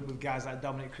with guys like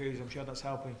Dominick Cruz, I'm sure that's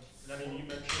helping. I mean, you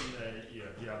mentioned that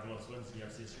you have the most wins in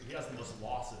UFC history. He has the most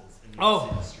losses in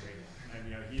UFC history. And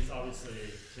you know, he's obviously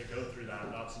to go through that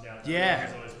ups and downs. Yeah.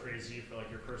 He's always praised you for like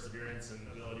your perseverance and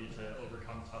ability to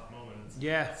overcome tough moments.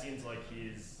 Yeah. It seems like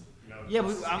he's, you know. Yeah,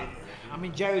 I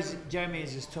mean, Jeremy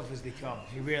is as tough as they come.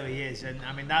 He really is, and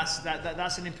I mean that's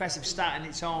an impressive stat in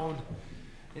its own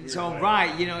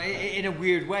right. You know, in a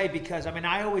weird way, because I mean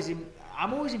I'm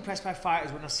always impressed by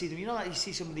fighters when I see them. You know, like you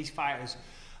see some of these fighters.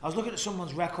 I was looking at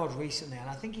someone's record recently, and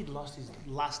I think he'd lost his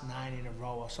last 9 in a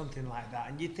row or something like that.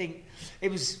 And you'd think it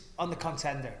was on the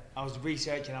Contender. I was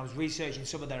researching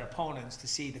some of their opponents to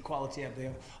see the quality of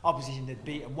the opposition they'd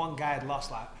beat. And one guy had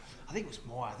lost like, I think it was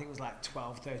more. I think it was like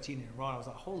 12, 13 in a row. I was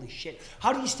like, holy shit!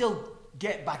 How do you still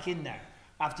get back in there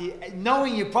after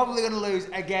knowing you're probably going to lose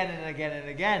again and again and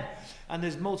again? And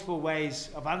there's multiple ways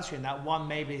of answering that. One,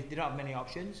 maybe they don't have many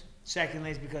options.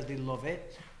 Secondly, is because they love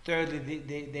it. Thirdly,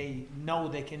 they know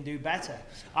they can do better.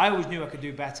 I always knew I could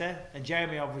do better, and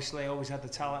Jeremy obviously always had the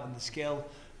talent and the skill,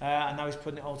 and now he's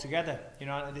putting it all together. You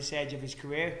know, at this age of his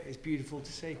career, it's beautiful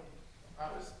to see. I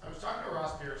was talking to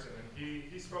Ross Pearson, and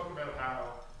he spoke about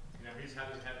how, you know, he's had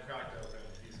his head cracked open,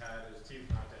 he's had his teeth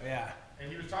knocked out. Yeah.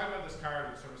 And he was talking about this card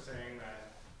and sort of saying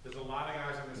that there's a lot of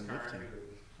guys on this card who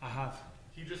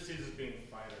he just sees as being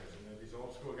fighters, and they're these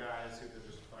old school guys who they're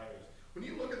just fighters. When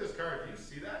you look at this card, do you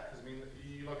see that? Because I mean,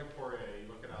 you look at Poirier,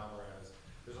 you look at Alvarez.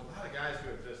 There's a lot of guys who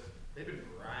have they've been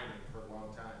grinding for a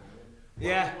long time. I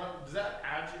mean, does that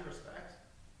add to your respect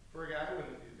for a guy when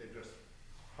they've just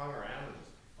hung around and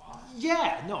just fought?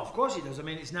 Yeah, no, of course it does. I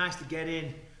mean, it's nice to get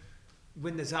in,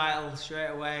 win the title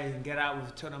straight away, and get out with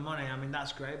a ton of money. I mean,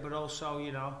 that's great. But also,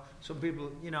 you know, some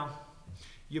people, you know,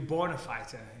 you're born a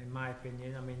fighter, in my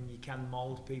opinion. I mean, you can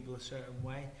mold people a certain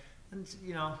way. And,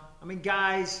 you know, I mean,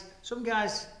 some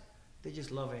guys, they just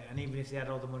love it. And even if they had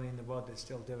all the money in the world, they'd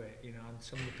still do it, you know. And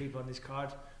some of the people on this card,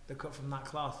 they're cut from that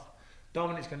cloth.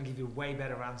 Dominick's going to give you way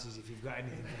better answers if you've got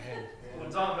anything for him.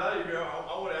 Well, Tom, now that you're here,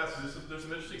 I want to ask you, there's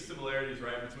some interesting similarities,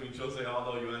 right, between Jose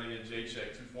Aldo, Joanna, and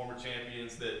Jacek, 2 former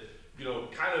champions that, you know,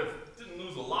 kind of didn't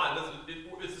lose a lot.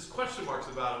 It's this question marks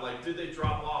about it, like, did they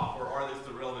drop off or are they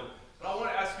still relevant? But I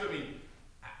want to ask you, I mean,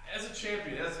 as a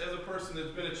champion, as a person that's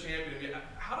been a champion, I mean,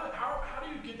 how do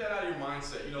you get that out of your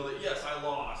mindset? You know, that yes, I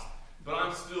lost, but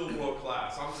I'm still world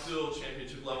class. I'm still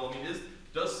championship level. I mean,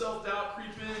 does self-doubt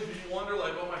creep in? Do you wonder,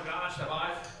 like, oh my gosh, have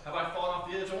I fallen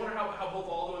off the edge? I wonder how both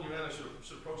Aldo and Joanna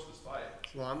should approach this fight.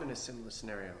 Well, I'm in a similar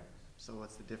scenario. So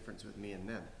what's the difference with me and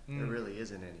them? There really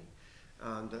isn't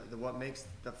any. What makes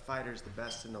the fighters the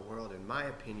best in the world, in my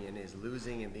opinion, is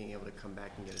losing and being able to come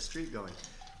back and get a streak going.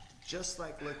 Just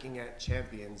like looking at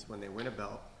champions when they win a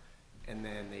belt and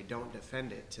then they don't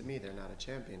defend it. To me, they're not a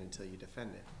champion until you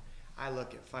defend it. I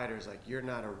look at fighters like you're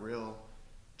not a real,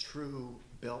 true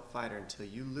belt fighter until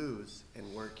you lose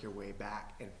and work your way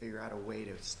back and figure out a way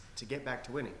to get back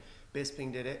to winning.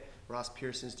 Bisping did it. Ross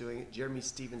Pearson's doing it. Jeremy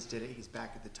Stephens did it. He's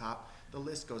back at the top. The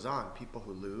list goes on. People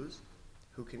who lose,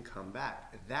 who can come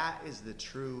back. That is the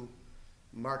true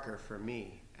marker for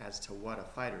me as to what a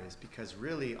fighter is, because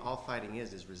really all fighting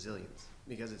is resilience,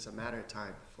 because it's a matter of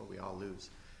time before we all lose.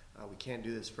 We can't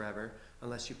do this forever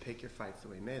unless you pick your fights the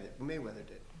way Mayweather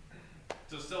did.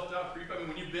 Does self-doubt creep? I mean,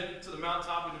 when you've been to the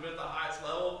mountaintop and you've been at the highest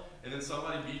level and then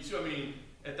somebody beats you, I mean,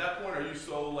 at that point, are you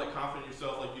so like confident in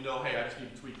yourself, like, you know, hey, I just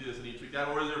need to tweak this, I need to tweak that,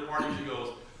 or is there a part of you that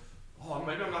goes, oh,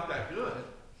 maybe I'm not that good?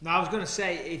 Now, I was going to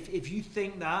say, if you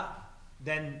think that,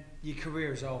 then your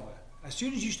career is over. As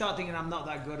soon as you start thinking, I'm not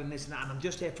that good and this and that, and I'm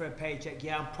just here for a paycheck,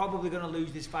 yeah, I'm probably going to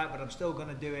lose this fight, but I'm still going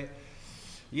to do it.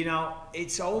 you know,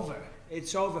 it's over.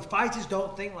 It's over. Fighters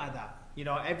don't think like that. You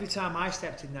know, every time I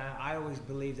stepped in there, I always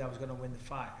believed I was going to win the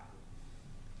fight.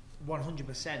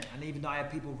 100%. And even though I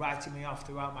had people writing me off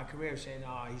throughout my career saying,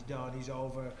 oh, he's done, he's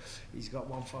over, he's got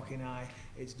one fucking eye,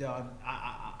 it's done.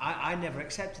 I never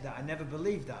accepted that. I never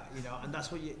believed that, you know, and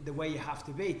that's what the way you have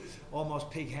to be. Almost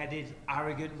pig-headed,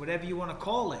 arrogant, whatever you want to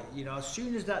call it. You know, as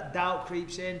soon as that doubt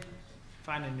creeps in,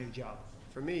 find a new job.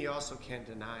 For me, you also can't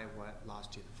deny what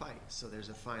lost you the fight. So there's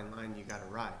a fine line you got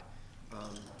to ride.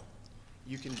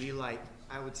 You can be like,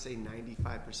 I would say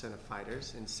 95% of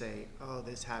fighters and say, oh,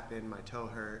 this happened, my toe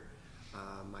hurt,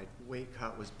 my weight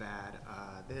cut was bad,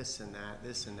 this and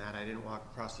that, I didn't walk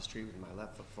across the street with my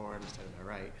left foot forward instead of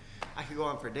my right. I could go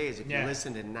on for days. If you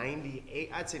listen to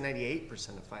 98, I'd say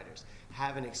 98% of fighters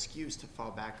have an excuse to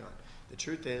fall back on. The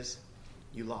truth is,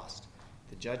 you lost.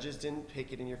 The judges didn't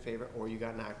pick it in your favor, or you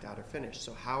got knocked out or finished.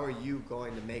 So how are you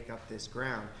going to make up this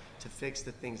ground to fix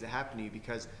the things that happen to you?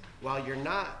 Because while you're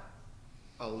not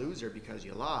a loser because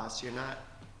you lost, you're not.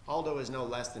 Aldo is no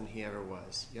less than he ever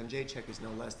was. Jędrzejczyk is no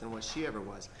less than what she ever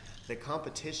was. The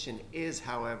competition is,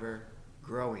 however,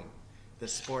 growing. The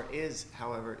sport is,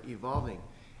 however, evolving.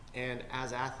 And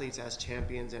as athletes, as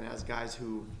champions, and as guys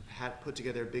who had put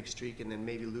together a big streak and then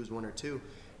maybe lose one or two,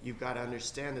 you've got to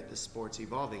understand that the sport's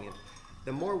evolving. And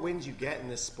the more wins you get in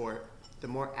this sport, the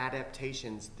more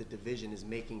adaptations the division is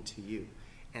making to you.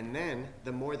 And then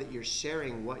the more that you're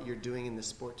sharing what you're doing in the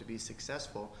sport to be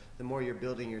successful, the more you're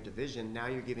building your division. Now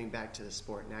you're giving back to the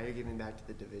sport. Now you're giving back to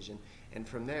the division. And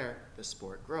from there, the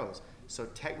sport grows. So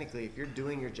technically, if you're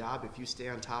doing your job, if you stay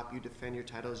on top, you defend your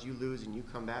titles, you lose, and you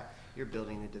come back, you're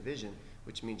building the division,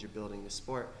 which means you're building the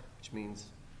sport, which means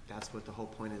that's what the whole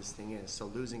point of this thing is. So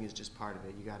losing is just part of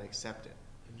it. You got to accept it.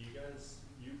 And you guys,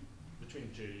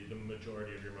 between Judy, the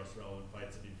majority of your most relevant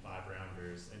fights have been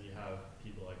 5-rounders, and you have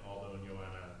people like Aldo and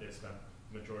Joanna. They've spent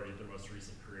majority of their most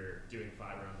recent career doing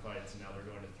 5-round fights, and now they're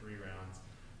going to 3 rounds.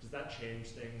 Does that change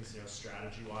things, you know,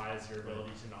 strategy-wise, your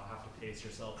ability to not have to pace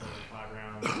yourself over 5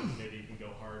 rounds? Maybe you can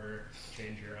go harder,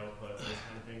 change your output, those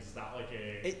kind of things. Is that like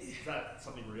is that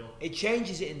something real? It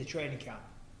changes it in the training camp.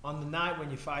 On the night when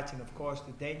you're fighting, of course,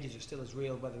 the dangers are still as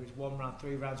real, whether it's 1 round,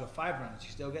 3 rounds, or 5 rounds.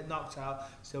 You still get knocked out,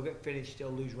 still get finished,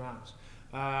 still lose rounds.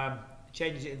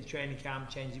 Changes it in the training camp,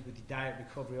 changes it with your diet,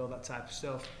 recovery, all that type of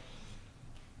stuff.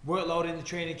 Workload in the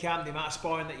training camp, the amount of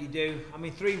sparring that you do. I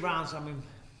mean, 3 rounds, I mean,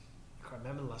 I can't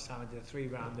remember the last time I did a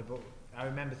 3-rounder, but I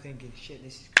remember thinking, shit,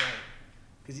 this is great.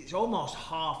 Because it's almost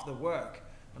half the work.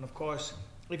 And of course,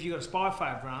 if you're going to spar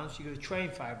 5 rounds, you're going to train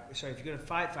 5, sorry, if you're going to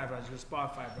fight 5 rounds, you're going to spar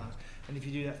 5 rounds. And if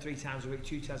you do that 3 times a week,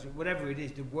 2 times a week, whatever it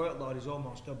is, the workload is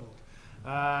almost doubled.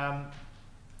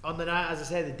 On the night, as I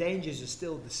say, the dangers are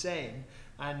still the same.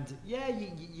 And yeah,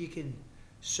 you can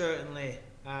certainly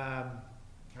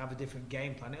have a different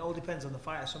game plan. It all depends on the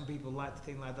fighter. Some people like to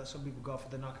think like that. Some people go for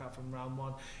the knockout from round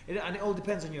 1. And it all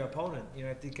depends on your opponent. You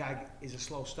know, if the guy is a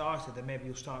slow starter, then maybe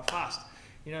you'll start fast.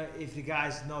 You know, if the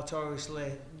guy's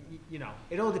notoriously, you know,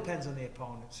 it all depends on the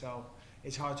opponent. So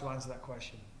it's hard to answer that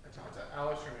question. I talked to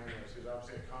Alex Hernandez, who's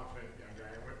obviously a confident young guy.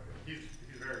 He's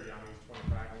very young. He's 25.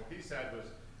 And what he said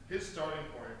was his starting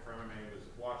point for MMA was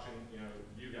watching, you know,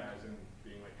 you guys and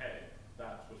being like, hey,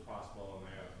 that's what's possible, and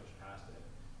I got to push past it.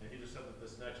 And he just said that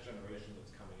this next generation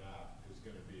that's coming up is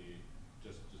going to be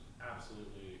just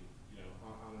absolutely, you know,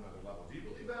 on another level. Do you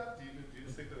believe that? Do you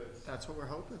just think that it's... That's what we're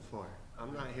hoping for.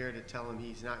 I'm not here to tell him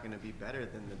he's not going to be better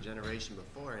than the generation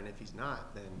before, and if he's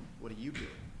not, then what are you doing?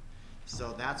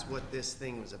 So that's what this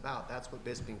thing was about. That's what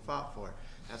Bisping fought for.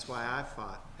 That's why I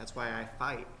fought. That's why I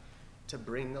fight, to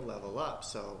bring the level up.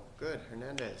 So good,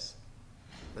 Hernandez.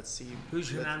 Let's see you. Who's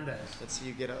Hernandez? Let's see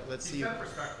you get up. Let's see He you. said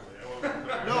respectfully.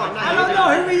 No, I'm not. I don't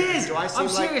know who he is. Do I seem I'm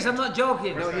serious. I'm not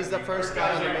joking. No, he's the first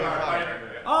guy on the main card.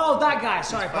 Oh, that guy.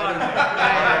 Sorry, pardon me.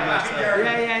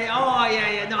 Yeah. Oh,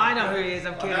 yeah. No, I know who he is.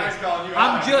 I'm kidding.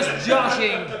 I'm just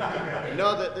joshing.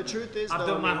 No, the truth is, I've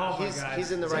though, done my homework, guys.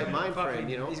 he's in the right mind frame.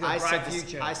 You know, He's got a bright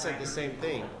future. I said the same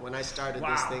thing when I started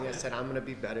this thing. I said I'm going to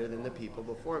be better than the people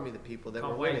before me, the people that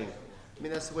were winning. I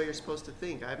mean, that's the way you're supposed to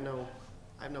think. I have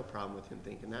no problem with him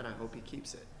thinking that. I hope he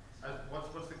keeps it. What's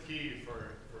the key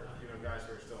for you know, guys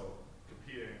who are still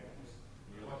competing?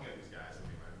 You're looking at these guys and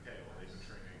being like, okay, well, they've been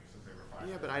training since they were 5.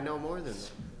 Yeah, but I know more than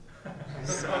them.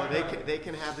 So they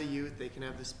can have the youth, they can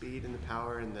have the speed and the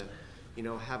power and the, you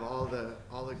know, have all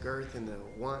the girth and the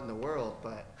want in the world.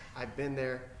 But I've been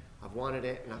there, I've wanted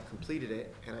it, and I've completed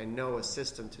it, and I know a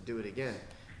system to do it again.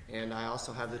 And I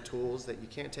also have the tools that you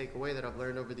can't take away that I've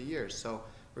learned over the years. So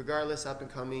regardless, up and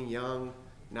coming, young,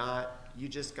 not, you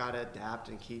just got to adapt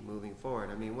and keep moving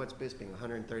forward. I mean, what's Bisping,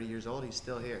 130 years old? He's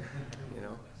still here, you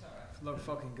know? Look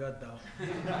fucking good, though.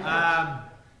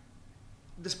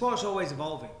 the sport's always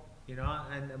evolving, you know,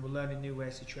 and we're learning new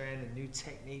ways to train and new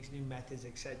techniques, new methods,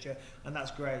 etc. And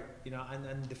that's great, you know,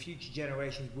 and the future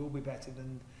generations will be better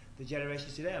than the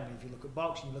generations today. I mean, if you look at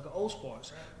boxing, you look at all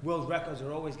sports, world records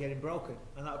are always getting broken,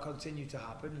 and that'll continue to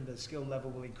happen, and the skill level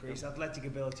will increase, athletic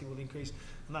ability will increase,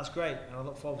 and that's great, and I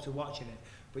look forward to watching it.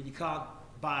 But you can't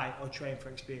buy or train for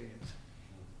experience.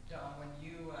 Dom,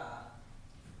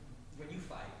 when you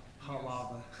fight, Hot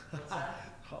lava. What's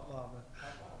that? Hot lava.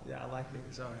 Yeah, I like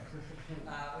it. Sorry.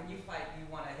 When you fight, you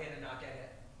want to hit and not get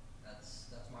hit. That's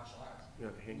martial arts.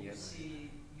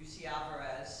 You see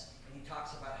Alvarez, and he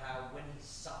talks about how when he's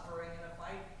suffering in a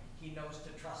fight, he knows to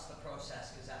trust the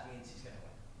process because that means he's going to win.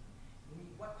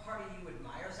 What part of you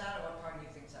admires that, or what part of you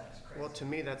thinks that is crazy? Well, to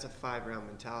me, that's a 5-round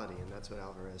mentality, and that's what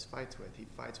Alvarez fights with. He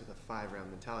fights with a 5-round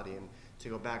mentality. And to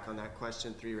go back on that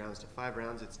question, 3 rounds to 5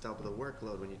 rounds, it's double the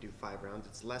workload. When you do 5 rounds,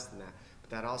 it's less than that. But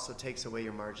that also takes away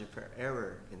your margin for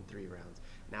error in 3 rounds.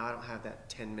 Now I don't have that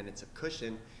 10 minutes of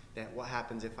cushion. That what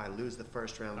happens if I lose the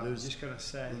first round,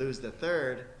 lose the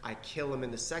third, I kill him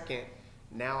in the second.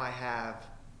 Now I have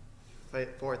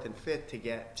 4th and 5th to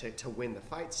get to win the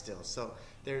fight still. So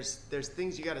there's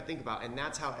things you got to think about, and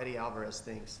that's how Eddie Alvarez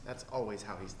thinks. That's always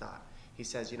how he's thought. He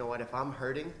says, you know what, if I'm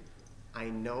hurting, I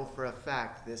know for a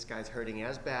fact this guy's hurting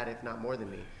as bad, if not more than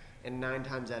me. And 9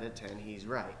 times out of 10, he's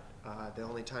right. The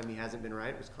only time he hasn't been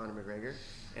right was Conor McGregor,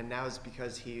 and that was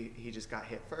because he just got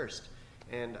hit first.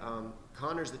 And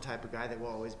Conor's the type of guy that will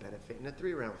always benefit in a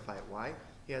 3-round fight. Why?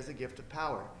 He has the gift of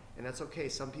power. And that's okay.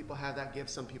 Some people have that gift,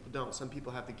 some people don't. Some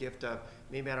people have the gift of,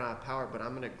 maybe I don't have power, but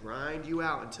I'm going to grind you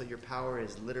out until your power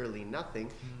is literally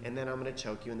nothing, and then I'm going to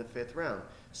choke you in the 5th round.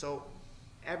 So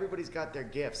everybody's got their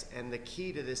gifts, and the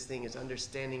key to this thing is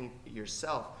understanding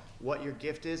yourself, what your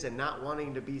gift is, and not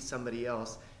wanting to be somebody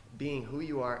else, being who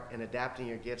you are and adapting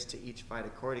your gifts to each fight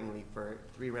accordingly for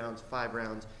 3 rounds, 5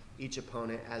 rounds, each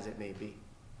opponent as it may be.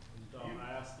 Dom,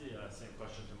 I asked the same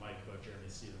question to Mike about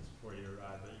Jeremy Stevens before you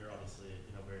arrived, but you're obviously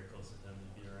very close with him.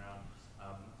 You've been around.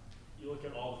 You look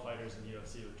at all the fighters in the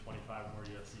UFC with 25 more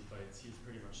UFC fights. He's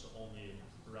pretty much the only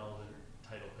relevant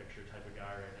title picture type of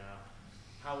guy right now.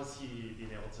 How is he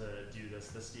being able to do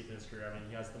this deep in his career? I mean,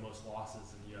 he has the most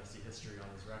losses in UFC history on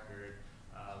his record,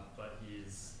 but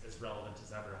he's as relevant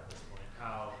as ever at this point.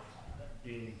 How,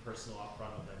 being personal up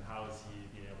front with him, how is he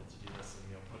being able to do this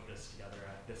and put this together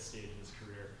at this stage of his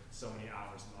career? So many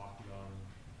hours in the octagon,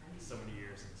 so many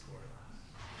years in the sport.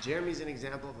 Jeremy's an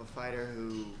example of a fighter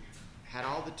who had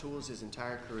all the tools his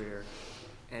entire career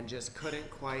and just couldn't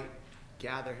quite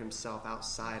gather himself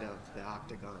outside of the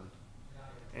octagon.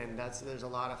 And there's a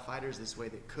lot of fighters this way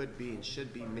that could be and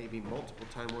should be maybe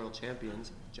multiple-time world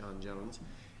champions, John Jones,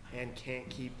 and can't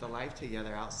keep the life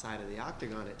together outside of the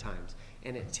octagon at times.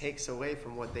 And it takes away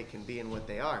from what they can be and what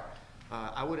they are.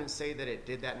 I wouldn't say that it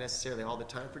did that necessarily all the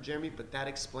time for Jeremy, but that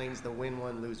explains the win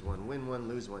one, lose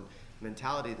one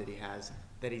mentality that he has,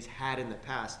 that he's had in the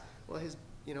past. Well,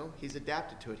 he's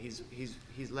adapted to it.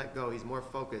 He's let go. He's more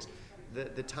focused.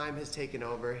 The time has taken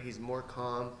over. He's more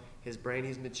calm. His brain,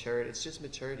 he's matured. It's just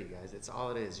maturity, guys. It's all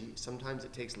it is. Sometimes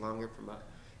it takes longer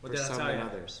for some than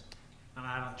others. And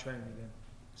I don't train with him.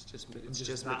 It's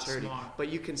just maturity. Smart. But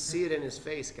you can see it in his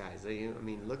face, guys. I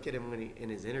mean, look at him in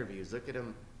his interviews. Look at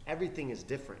him. Everything is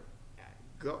different.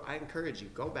 I encourage you,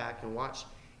 go back and watch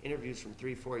interviews from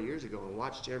 3-4 years ago and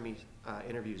watch Jeremy's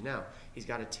interviews now. He's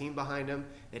got a team behind him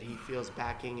that he feels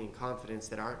backing and confidence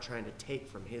that aren't trying to take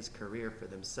from his career for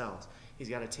themselves. He's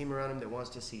got a team around him that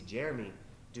wants to see Jeremy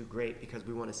do great because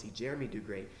we want to see Jeremy do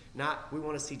great. Not we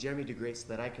want to see Jeremy do great so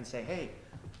that I can say, hey,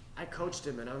 I coached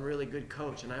him and I'm a really good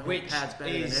coach and I hope Pat's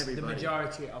better than everybody. The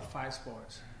majority of fight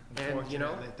sports. And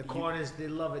the corners, they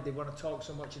love it. They want to talk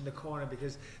so much in the corner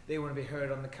because they want to be heard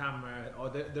on the camera, or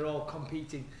they're all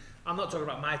competing. I'm not talking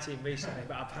about my team recently,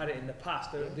 but I've had it in the past.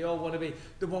 They all want to be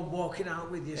the one walking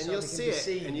out with you, and so you'll they can see be it.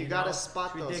 seen, and you got to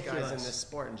spot those guys in this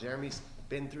sport. And Jeremy's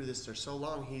been through this for so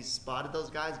long. He's spotted those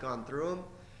guys, gone through them,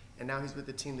 and now he's with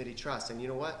the team that he trusts. And you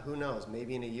know what? Who knows?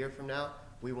 Maybe in a year from now,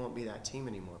 we won't be that team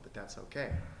anymore, but that's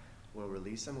okay. We'll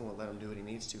release him and we'll let him do what he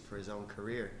needs to for his own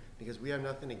career, because we have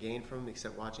nothing to gain from him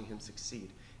except watching him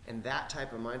succeed. And that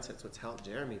type of mindset's what's helped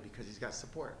Jeremy, because he's got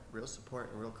support,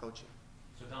 and real coaching.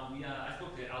 So Dom, I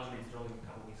spoke to Aljamain Sterling a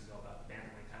couple weeks ago about the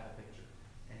bantamweight title picture,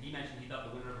 and he mentioned he thought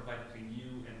the winner of a fight between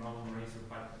you and Marlon Moraes would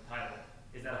fight for the title.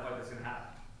 Is that a fight that's going to happen?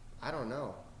 I don't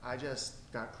know. I just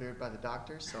got cleared by the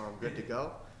doctor, so I'm good to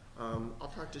go.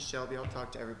 I'll talk to Shelby. I'll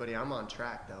talk to everybody. I'm on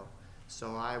track though,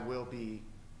 so I will be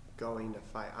going to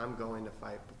fight. I'm going to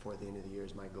fight before the end of the year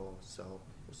is my goal. So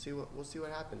we'll see what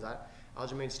happens.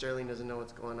 Aljamain Sterling doesn't know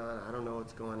what's going on. I don't know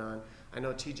what's going on. I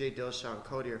know TJ Dillashaw and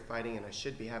Cody are fighting, and I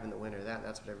should be having the winner of that. And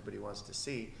that's what everybody wants to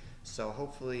see. So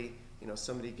hopefully, you know,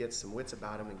 somebody gets some wits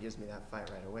about him and gives me that fight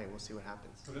right away. We'll see what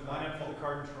happens. So the lineup for the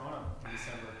card in Toronto in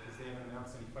December, because they haven't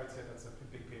announced any fights yet. That's a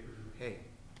big pay-per-view. Hey,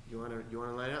 you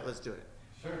wanna line up? Let's do it.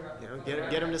 Sure. You know,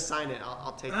 get him to sign it.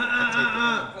 I'll take it.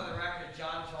 For the record,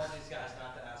 John told these guys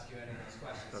not to ask you any of those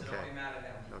questions, so Okay. don't be mad at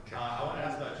him. Okay. I want to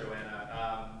ask about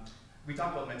Joanna. We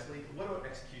talked about mentally. What about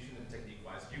execution and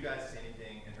technique-wise? Do you guys see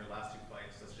anything in her last 2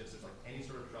 fights that's just like any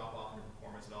sort of drop-off in her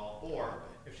performance at all? Or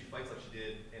if she fights like she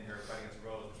did in her fight against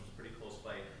Rose, which was a pretty close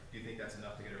fight, do you think that's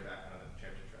enough to get her back on the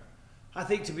championship track? I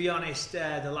think, to be honest,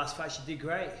 the last fight she did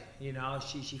great. You know,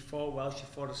 she fought well. She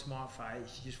fought a smart fight.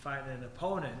 She's just fighting an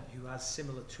opponent who has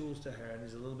similar tools to her and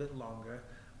is a little bit longer.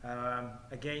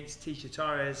 Against Tisha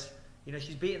Torres, you know,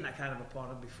 she's beaten that kind of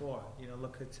opponent before. You know,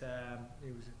 look at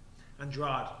it was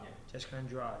Andrade, Jessica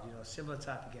Andrade. You know, similar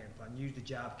type of game plan. Use the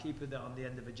jab, keep her on the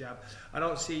end of a jab. I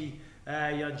don't see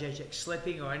Jan Jacek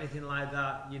slipping or anything like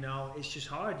that. You know, it's just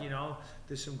hard. You know,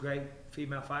 there's some great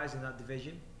female fighters in that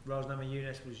division. Rose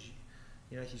Namajunas was.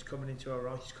 You know, she's coming into her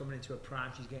own, she's coming into her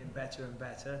prime, she's getting better and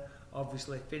better.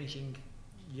 Obviously, finishing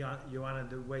Joanna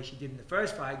the way she did in the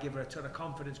first fight gave her a ton of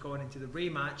confidence going into the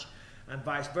rematch, and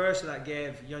vice versa, that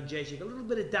gave Jan Jacek a little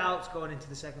bit of doubts going into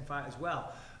the second fight as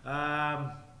well.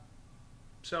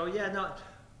 So, yeah,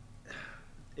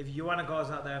 if Joanna goes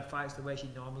out there and fights the way she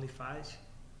normally fights,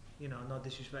 you know, no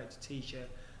disrespect to Tisha,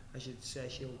 I should say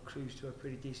she'll cruise to a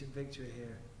pretty decent victory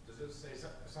here. Does it say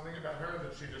something about her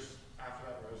that she just, after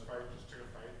that Rose fight, just took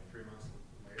a fight 3 months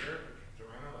later?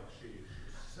 Joanna, like she's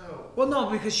so... Well, no,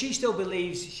 because she still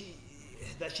believes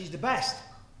that she's the best.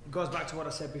 It goes back to what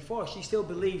I said before. She still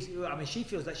believes, I mean, she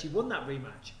feels that she won that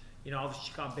rematch. You know, obviously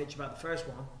she can't bitch about the first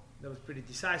one. That was pretty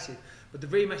decisive. But the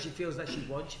rematch, she feels that she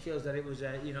won. She feels that it was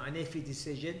an iffy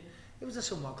decision. It was a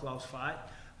somewhat close fight.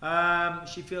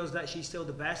 She feels that she's still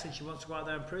the best and she wants to go out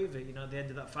there and prove it. You know, at the end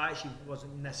of that fight, she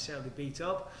wasn't necessarily beat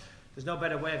up. There's no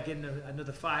better way of getting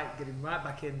another fight, getting right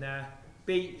back in there,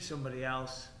 beat somebody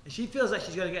else. And she feels like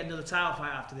she's going to get another title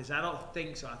fight after this. I don't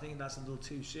think so. I think that's a little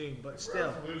too soon. But still.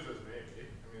 If Rose loses, maybe.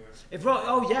 I mean, if Rose,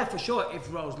 oh yeah, for sure.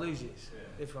 If Rose loses,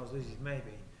 if Rose loses,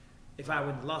 maybe. If I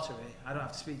win the lottery, I don't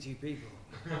have to speak to you people.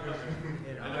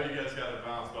 You know. I know you guys got to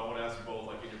bounce, but I want to ask you both,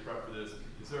 like in your prep for this,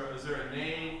 is there a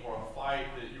name or a fight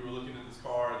that you were looking at this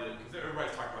card that, because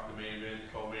everybody's talking about the main event,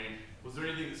 the co-main, was there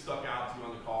anything that stuck out to you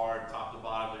on the card, top to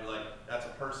bottom, that you're like, that's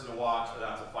a person to watch or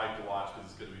that's a fight to watch because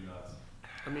it's going to be nuts?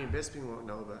 I mean, Bisping won't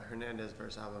know, but Hernandez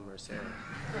versus Alba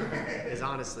Mercero is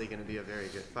honestly going to be a very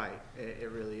good fight.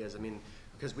 It really is. I mean,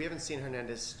 because we haven't seen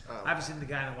Hernandez. I haven't seen the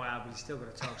guy in a while, but he's still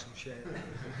going to talk some shit.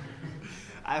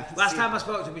 Last time I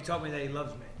spoke to him, he told me that he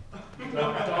loves me. He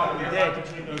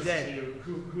did.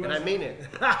 And I mean it.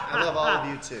 I love all of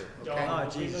you too. Okay? Oh,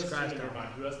 Jesus Christ.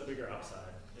 Who has the bigger upside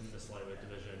in this lightweight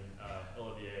division,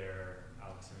 Olivier or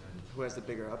Alex? Who has the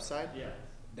bigger upside? Yeah.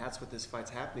 That's what this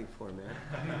fight's happening for, man.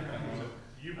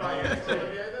 You buy into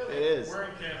Olivier though? It is. We're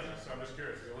in Canada, so I'm just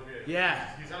curious. Olivier,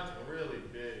 Yeah. He's on really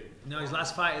big. No, his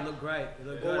last fight, it looked great. It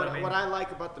looked Well, good. what I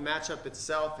like about the matchup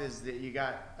itself is that you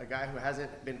got a guy who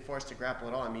hasn't been forced to grapple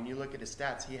at all. I mean, you look at his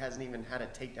stats, he hasn't even had a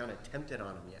takedown attempted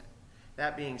on him yet.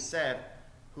 That being said,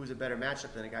 who's a better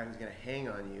matchup than a guy who's going to hang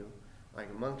on you like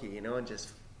a monkey, you know, and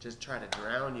just try to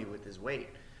drown you with his weight?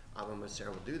 Alba Mercero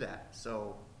will do that.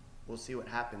 So we'll see what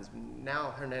happens.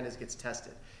 Now Hernandez gets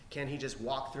tested. Can he just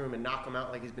walk through him and knock him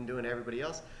out like he's been doing to everybody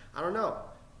else? I don't know.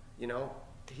 You know,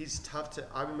 he's tough to,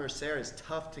 Alba Mercero is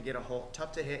tough to get a hold,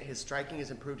 tough to hit. His striking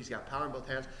has improved. He's got power in both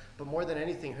hands. But more than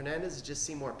anything, Hernandez has just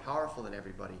seemed more powerful than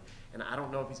everybody. And I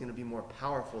don't know if he's going to be more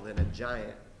powerful than a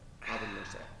giant Alba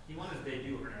Mercero. He won his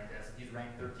debut, Hernandez. He's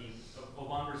ranked 13th.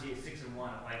 Obama is 6-1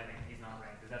 at lightweight. He's not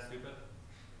ranked. Is that stupid?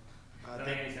 Does that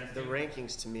make any sense The to you?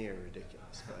 rankings to me are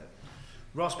ridiculous, but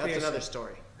Ross that's Pearson. another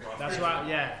story. That's right,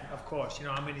 yeah, of course. You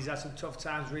know, I mean, he's had some tough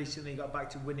times recently. He got back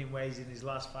to winning ways in his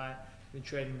last fight. Been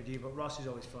training with you, but Ross is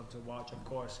always fun to watch, of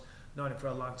course. Known him for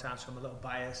a long time, so I'm a little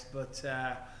biased. But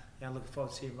yeah, I'm looking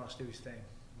forward to seeing Ross do his thing.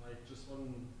 Like, just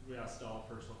when we asked all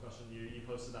a personal question, you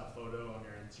posted that photo on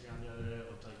your Instagram the other day. It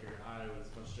looked like your eye was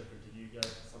much different. Did you get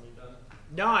something done?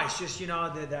 No, it's just, you know,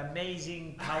 the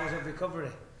amazing powers of recovery.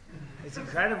 It's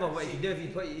incredible what you can do if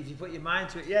you put your mind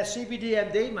to it. Yeah,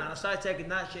 CBD-MD, man. I started taking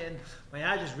that shit and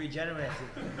my eye just regenerated.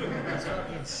 It's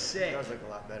fucking sick. It does look a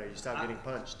lot better. You stop getting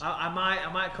punched. I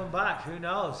might come back. Who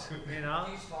knows? You know.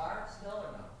 Do you spar still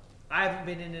or no? I haven't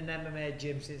been in an MMA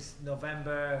gym since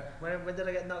November. When did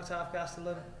I get knocked off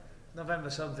Castellan? November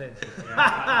something.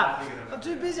 I'm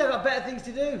too busy. I've got better things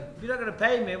to do. If you're not going to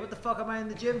pay me, what the fuck am I in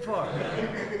the gym for?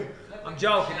 Look I'm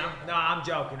joking. I'm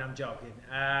joking.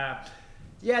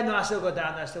 Yeah, no, I still go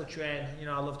down there, I still train. You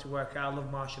know, I love to work out. I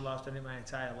love martial arts. Done it my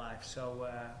entire life. So,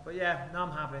 but yeah, no,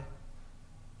 I'm happy.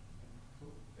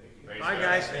 Bye,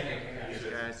 guys. Thanks,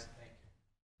 guys.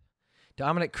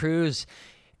 Dominick Cruz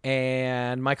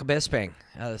and Michael Bisping.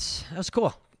 That was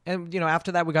cool. And, you know,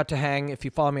 after that, we got to hang. If you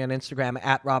follow me on Instagram,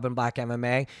 at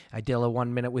RobinBlackMMA, I deal a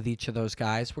 1 minute with each of those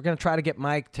guys. We're going to try to get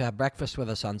Mike to have breakfast with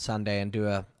us on Sunday and do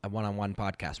a one-on-one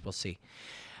podcast. We'll see.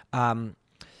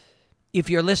 If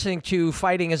you're listening to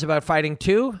Fighting is About Fighting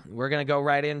 2, we're going to go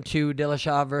right into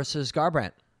Dillashaw versus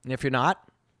Garbrandt. And if you're not,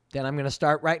 then I'm going to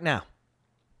start right now.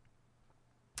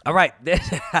 All right.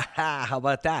 How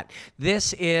about that?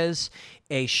 This is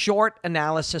a short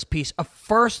analysis piece, a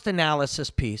first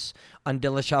analysis piece on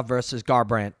Dillashaw versus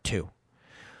Garbrandt 2.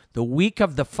 The week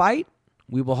of the fight,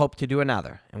 we will hope to do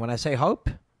another. And when I say hope,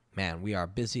 man, we are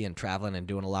busy and traveling and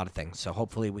doing a lot of things. So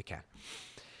hopefully we can.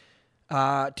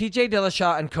 TJ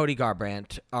Dillashaw and Cody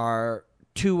Garbrandt are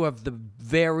two of the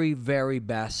very, very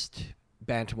best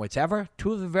bantamweights ever,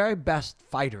 two of the very best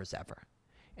fighters ever.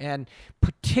 And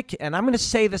I'm going to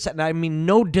say this, and I mean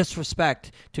no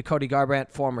disrespect to Cody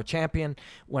Garbrandt, former champion.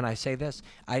 When I say this,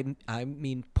 I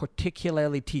mean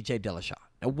particularly TJ Dillashaw.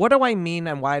 Now, what do I mean,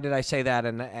 and why did I say that?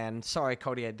 And sorry,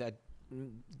 Cody,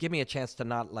 give me a chance to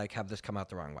not have this come out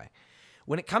the wrong way.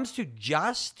 When it comes to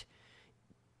just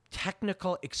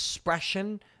technical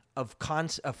expression of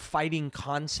fighting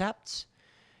concepts,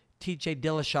 TJ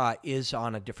Dillashaw is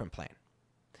on a different plane.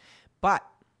 But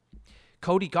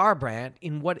Cody Garbrandt,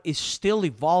 in what is still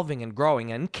evolving and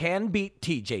growing, and can beat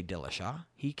TJ Dillashaw,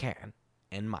 he can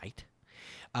and might,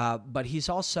 but he's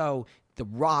also the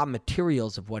raw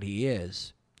materials of what he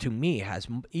is, to me, has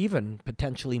even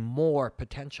potentially more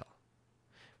potential.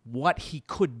 What he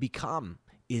could become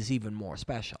is even more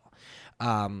special.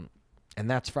 And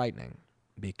that's frightening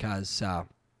because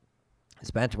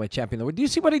he's bantamweight champion of the world. Do you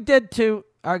see what he did to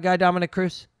our guy Dominick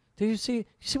Cruz? Did you see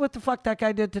what the fuck that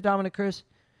guy did to Dominick Cruz?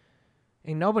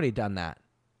 Ain't nobody done that.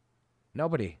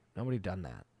 Nobody done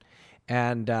that.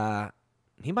 And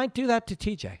he might do that to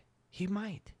TJ. He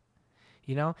might.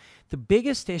 You know, the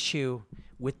biggest issue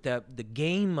with the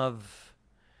game of,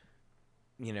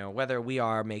 you know, whether we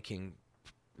are making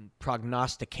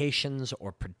prognostications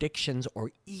or predictions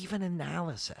or even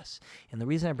analysis, and the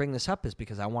reason I bring this up is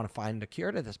because I want to find a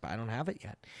cure to this, but I don't have it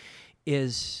yet,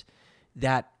 is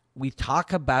that we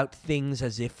talk about things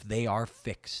as if they are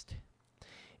fixed.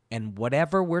 And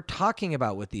whatever we're talking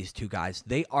about with these two guys,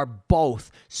 they are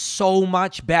both so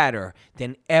much better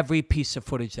than every piece of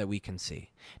footage that we can see.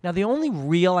 Now, the only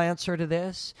real answer to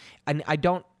this,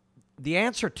 the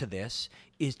answer to this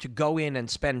is to go in and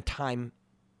spend time,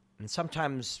 and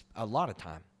sometimes a lot of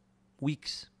time,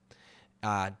 weeks,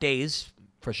 days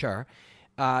for sure,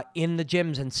 in the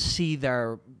gyms and see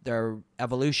their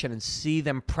evolution and see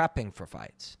them prepping for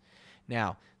fights.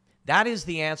 Now, that is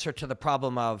the answer to the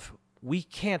problem of we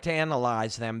can't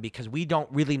analyze them because we don't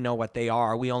really know what they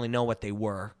are. We only know what they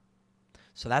were.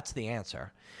 So that's the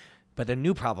answer. But a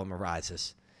new problem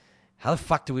arises. How the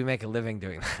fuck do we make a living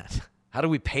doing that? How do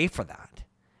we pay for that?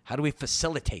 How do we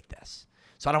facilitate this?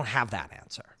 So I don't have that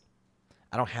answer.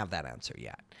 I don't have that answer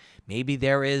yet. Maybe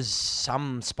there is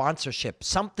some sponsorship,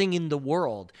 something in the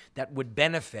world that would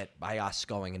benefit by us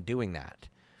going and doing that.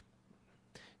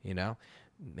 You know?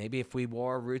 Maybe if we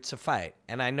wore Roots of Fight.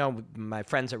 And I know my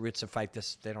friends at Roots of Fight,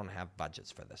 they don't have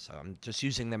budgets for this. So I'm just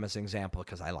using them as an example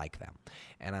because I like them.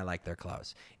 And I like their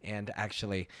clothes. And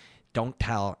actually, don't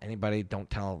tell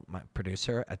my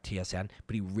producer at TSN,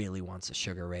 but he really wants a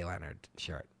Sugar Ray Leonard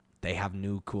shirt. They have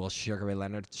new cool Sugar Ray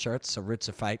Leonard shirts. So Roots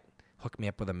of Fight, hook me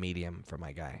up with a medium for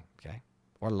my guy, okay?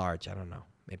 Or large, I don't know.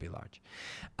 Maybe large.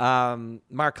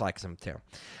 Mark likes them too.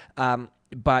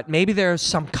 But maybe there's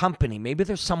some company, maybe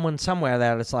there's someone somewhere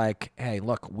that is like, hey,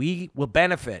 look, we will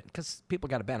benefit, because people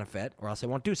got to benefit or else they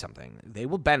won't do something. They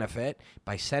will benefit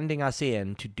by sending us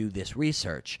in to do this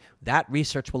research. That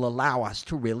research will allow us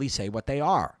to really say what they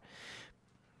are.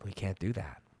 We can't do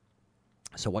that.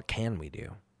 So what can we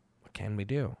do? What can we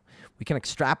do? We can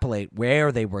extrapolate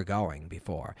where they were going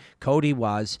before. Cody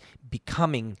was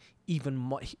becoming even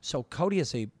more. So Cody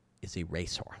is a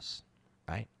racehorse,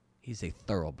 right? He's a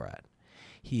thoroughbred.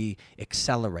 He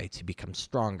accelerates. He becomes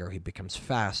stronger. He becomes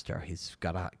faster. He's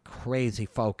got a crazy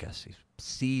focus. He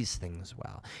sees things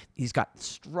well. He's got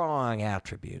strong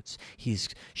attributes. He's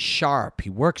sharp. He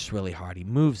works really hard. He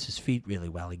moves his feet really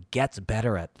well. He gets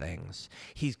better at things.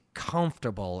 He's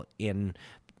comfortable in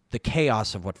the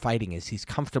chaos of what fighting is. He's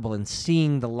comfortable in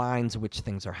seeing the lines in which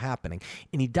things are happening.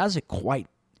 And he does it quite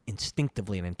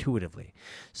instinctively and intuitively.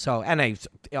 So, and I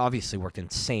obviously worked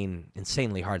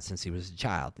insanely hard since he was a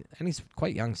child, and he's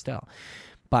quite young still.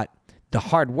 But the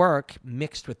hard work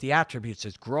mixed with the attributes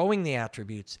is growing the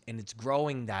attributes, and it's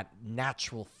growing that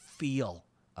natural feel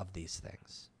of these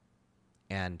things.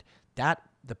 And that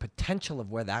the potential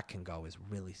of where that can go is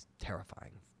really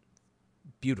terrifying.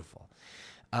 Beautiful.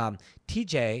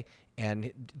 TJ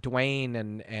and Dwayne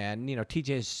and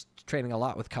TJ's training a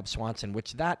lot with Cub Swanson,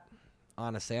 which that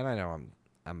honestly, and I know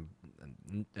I'm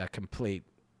a complete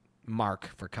mark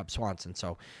for Cub Swanson,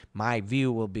 so my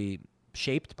view will be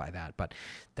shaped by that. But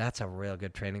that's a real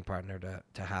good training partner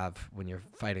to have when you're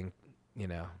fighting,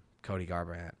 Cody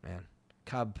Garbrandt, man.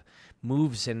 Cub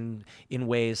moves in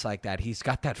ways like that. He's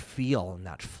got that feel and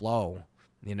that flow,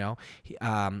 He,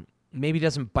 maybe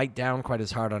doesn't bite down quite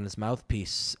as hard on his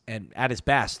mouthpiece, and at his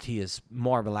best, he is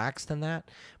more relaxed than that.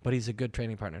 But he's a good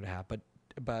training partner to have.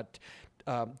 But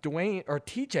Dwayne or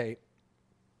TJ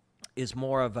is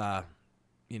more of a,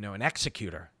 an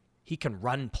executor. He can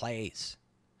run plays.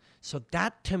 So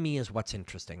that to me is what's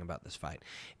interesting about this fight.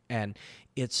 And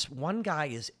it's one guy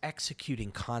is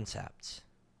executing concepts,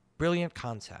 brilliant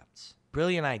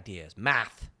ideas,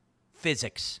 math,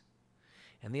 physics.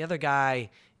 And the other guy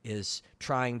is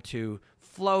trying to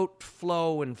float,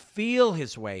 flow, and feel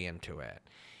his way into it.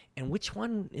 And which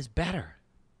one is better?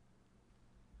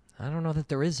 I don't know that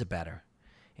there is a better.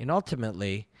 And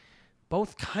ultimately,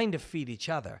 both kind of feed each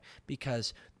other,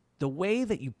 because the way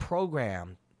that you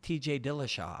program TJ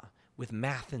Dillashaw with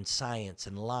math and science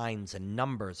and lines and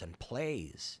numbers and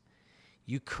plays,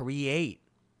 you create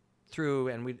through,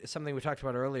 and something we talked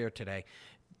about earlier today,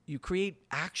 you create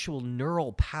actual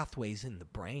neural pathways in the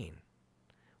brain,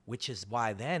 which is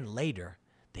why then later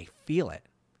they feel it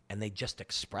and they just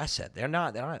express it. They're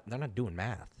not doing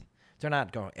math. They're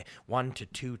not going 1 to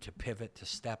 2 to pivot to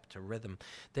step to rhythm.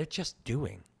 They're just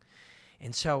doing.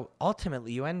 And so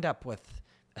ultimately you end up with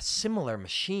a similar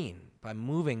machine by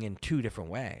moving in 2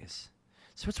 different ways.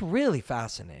 So it's really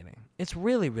fascinating. It's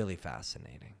really, really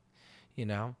fascinating.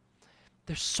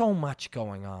 There's so much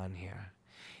going on here.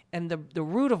 And the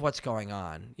root of what's going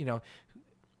on,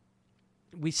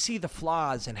 we see the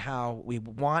flaws in how we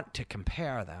want to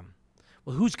compare them.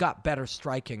 Well, who's got better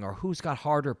striking, or who's got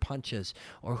harder punches,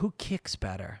 or who kicks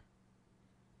better?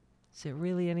 Is it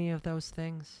really any of those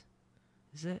things?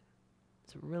 Is it?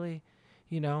 Is it really,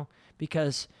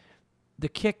 because the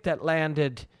kick that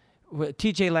landed,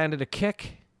 TJ landed a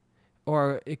kick,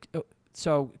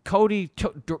 so Cody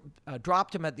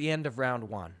dropped him at the end of round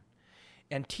 1.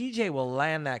 And TJ will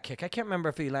land that kick. I can't remember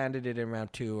if he landed it in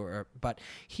round 2 but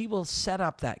he will set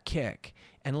up that kick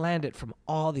and land it from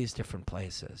all these different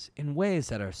places in ways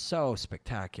that are so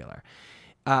spectacular.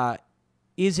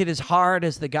 Is it as hard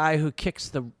as the guy who kicks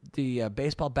the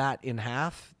baseball bat in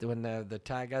half when the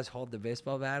Thai guys hold the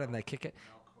baseball bat and they kick it?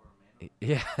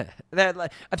 Yeah,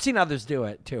 I've seen others do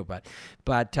it too, but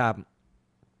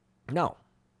no.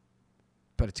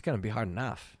 But it's going to be hard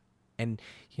enough, and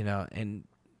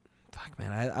fuck,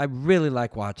 man, I really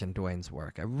like watching Dwayne's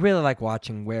work. I really like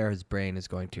watching where his brain is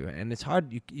going to. And it's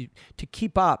hard to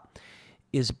keep up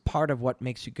is part of what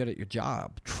makes you good at your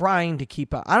job. Trying to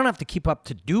keep up. I don't have to keep up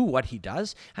to do what he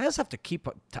does. I just have to keep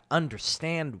up to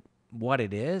understand what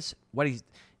it is, what he's,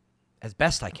 as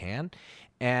best I can,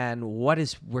 and what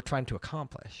we're trying to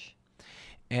accomplish.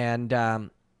 And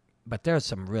but there's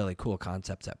some really cool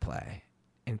concepts at play.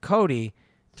 And Cody,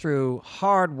 through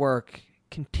hard work,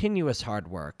 continuous hard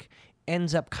work,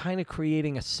 ends up kind of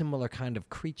creating a similar kind of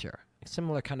creature, a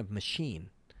similar kind of machine.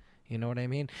 You know what I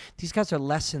mean? These guys are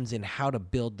lessons in how to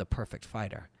build the perfect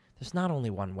fighter. There's not only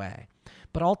one way.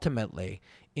 But ultimately,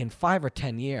 in 5 or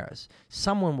 10 years,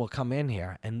 someone will come in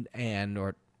here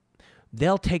or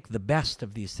they'll take the best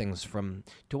of these things from.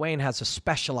 Dwayne has a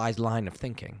specialized line of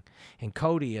thinking, and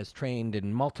Cody is trained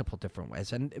in multiple different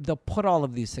ways, and they'll put all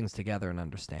of these things together and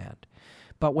understand.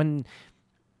 But when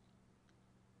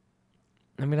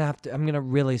I'm gonna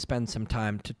really spend some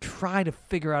time to try to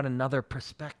figure out another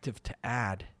perspective to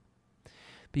add,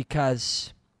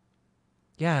 because,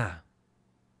 yeah,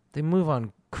 they move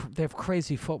on. They have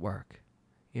crazy footwork,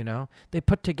 They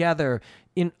put together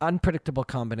in unpredictable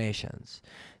combinations.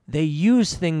 They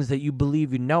use things that you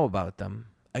believe you know about them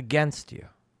against you.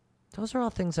 Those are all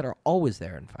things that are always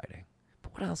there in fighting.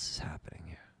 But what else is happening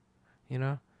here? I'm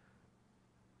going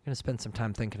to spend some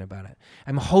time thinking about it.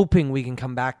 I'm hoping we can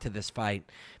come back to this fight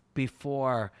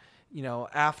before,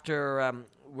 after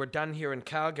we're done here in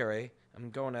Calgary. I'm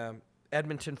going to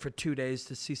Edmonton for 2 days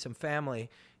to see some family,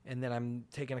 and then I'm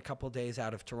taking a couple days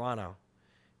out of Toronto.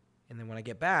 And then when I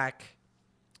get back,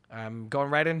 I'm going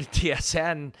right into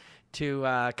TSN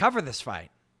to cover this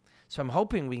fight. So I'm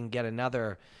hoping we can get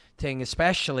another thing,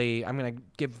 especially I'm going to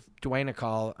give Dwayne a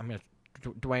call.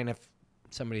 Dwayne, if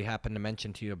somebody happened to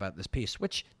mention to you about this piece,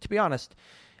 which, to be honest,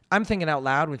 I'm thinking out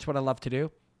loud, which is what I love to do.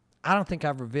 I don't think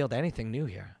I've revealed anything new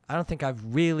here. I don't think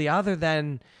I've really, other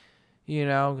than,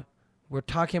 we're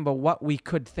talking about what we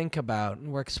could think about,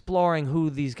 and we're exploring who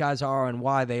these guys are and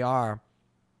why they are.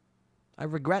 I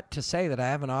regret to say that I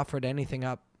haven't offered anything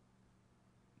up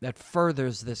that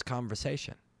furthers this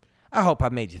conversation. I hope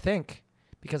I've made you think,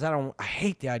 because I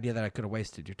hate the idea that I could have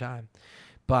wasted your time.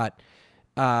 But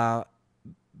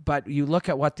you look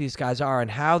at what these guys are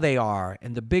and how they are,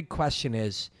 and the big question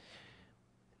is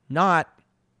not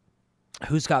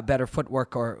who's got better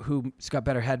footwork or who's got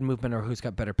better head movement or who's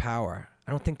got better power.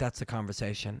 I don't think that's the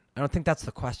conversation. I don't think that's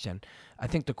the question. I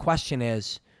think the question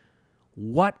is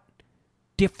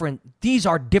these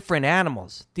are different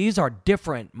animals. These are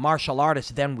different martial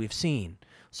artists than we've seen.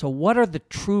 So what are the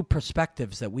true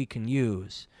perspectives that we can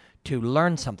use to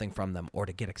learn something from them, or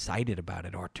to get excited about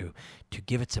it, or to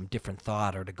give it some different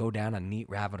thought, or to go down a neat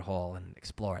rabbit hole and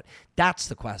explore it? That's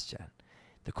the question.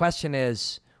 The question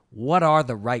is, what are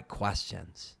the right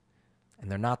questions? And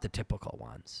they're not the typical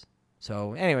ones.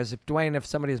 So anyways, if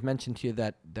somebody has mentioned to you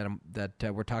that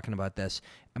we're talking about this,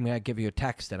 I'm going to give you a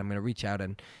text, and I'm going to reach out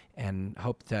and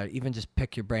hope to even just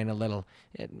pick your brain a little.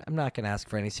 I'm not going to ask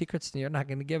for any secrets. You're not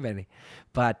going to give any.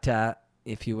 But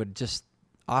if you would just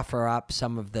offer up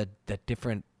some of the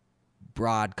different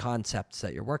broad concepts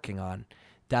that you're working on,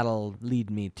 that'll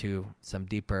lead me to some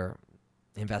deeper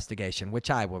investigation, which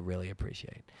I will really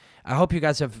appreciate. I hope you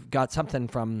guys have got something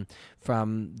from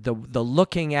the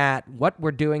looking at what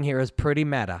we're doing here is pretty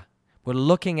meta. We're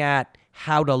looking at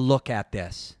how to look at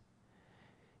this.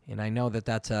 And I know that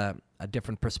that's a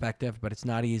different perspective, but it's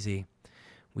not easy.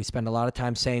 We spend a lot of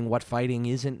time saying what fighting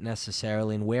isn't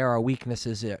necessarily and where our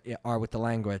weaknesses are with the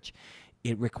language.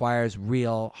 It requires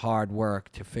real hard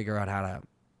work to figure out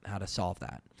how to solve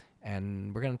that.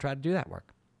 And we're going to try to do that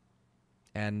work.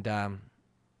 And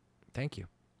thank you.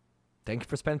 Thank you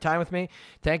for spending time with me.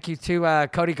 Thank you to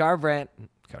Cody Garbrandt.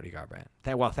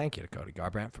 Thank you to Cody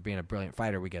Garbrandt for being a brilliant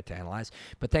fighter we get to analyze.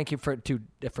 But thank you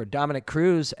for Dominick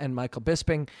Cruz and Michael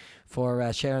Bisping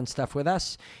for sharing stuff with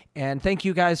us. And thank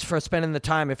you guys for spending the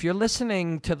time. If you're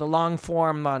listening to the long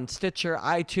form on Stitcher,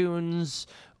 iTunes,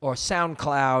 or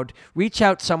SoundCloud, reach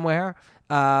out somewhere.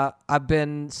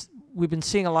 We've been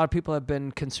seeing a lot of people have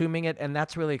been consuming it, and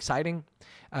that's really exciting.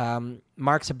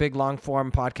 Mark's a big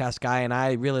long-form podcast guy, and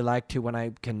I really like to, when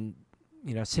I can,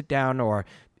 sit down or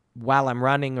while I'm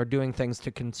running or doing things,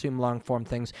 to consume long-form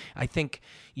things. I think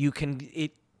they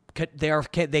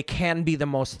can be the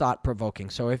most thought-provoking.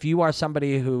 So if you are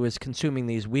somebody who is consuming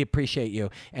these, we appreciate you,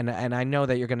 and I know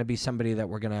that you're going to be somebody that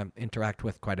we're going to interact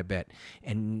with quite a bit,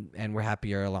 and we're happy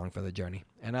you're along for the journey.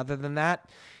 And other than that,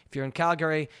 if you're in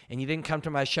Calgary and you didn't come to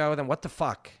my show, then what the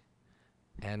fuck?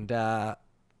 And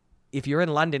if you're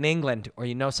in London, England, or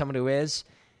you know someone who is,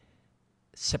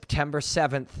 September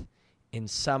 7th in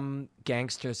some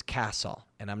gangster's castle.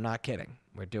 And I'm not kidding.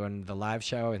 We're doing the live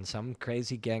show in some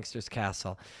crazy gangster's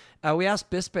castle. We asked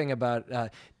Bisping about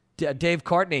Dave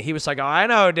Courtney. He was like, oh, I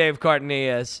know who Dave Courtney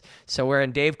is. So we're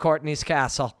in Dave Courtney's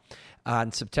castle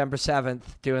on September 7th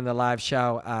doing the live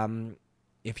show.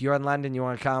 If you're in London, you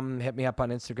want to come, hit me up on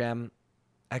Instagram.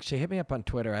 Actually, hit me up on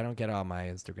Twitter. I don't get all my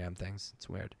Instagram things. It's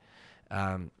weird.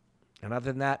 And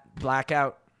other than that,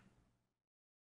 blackout.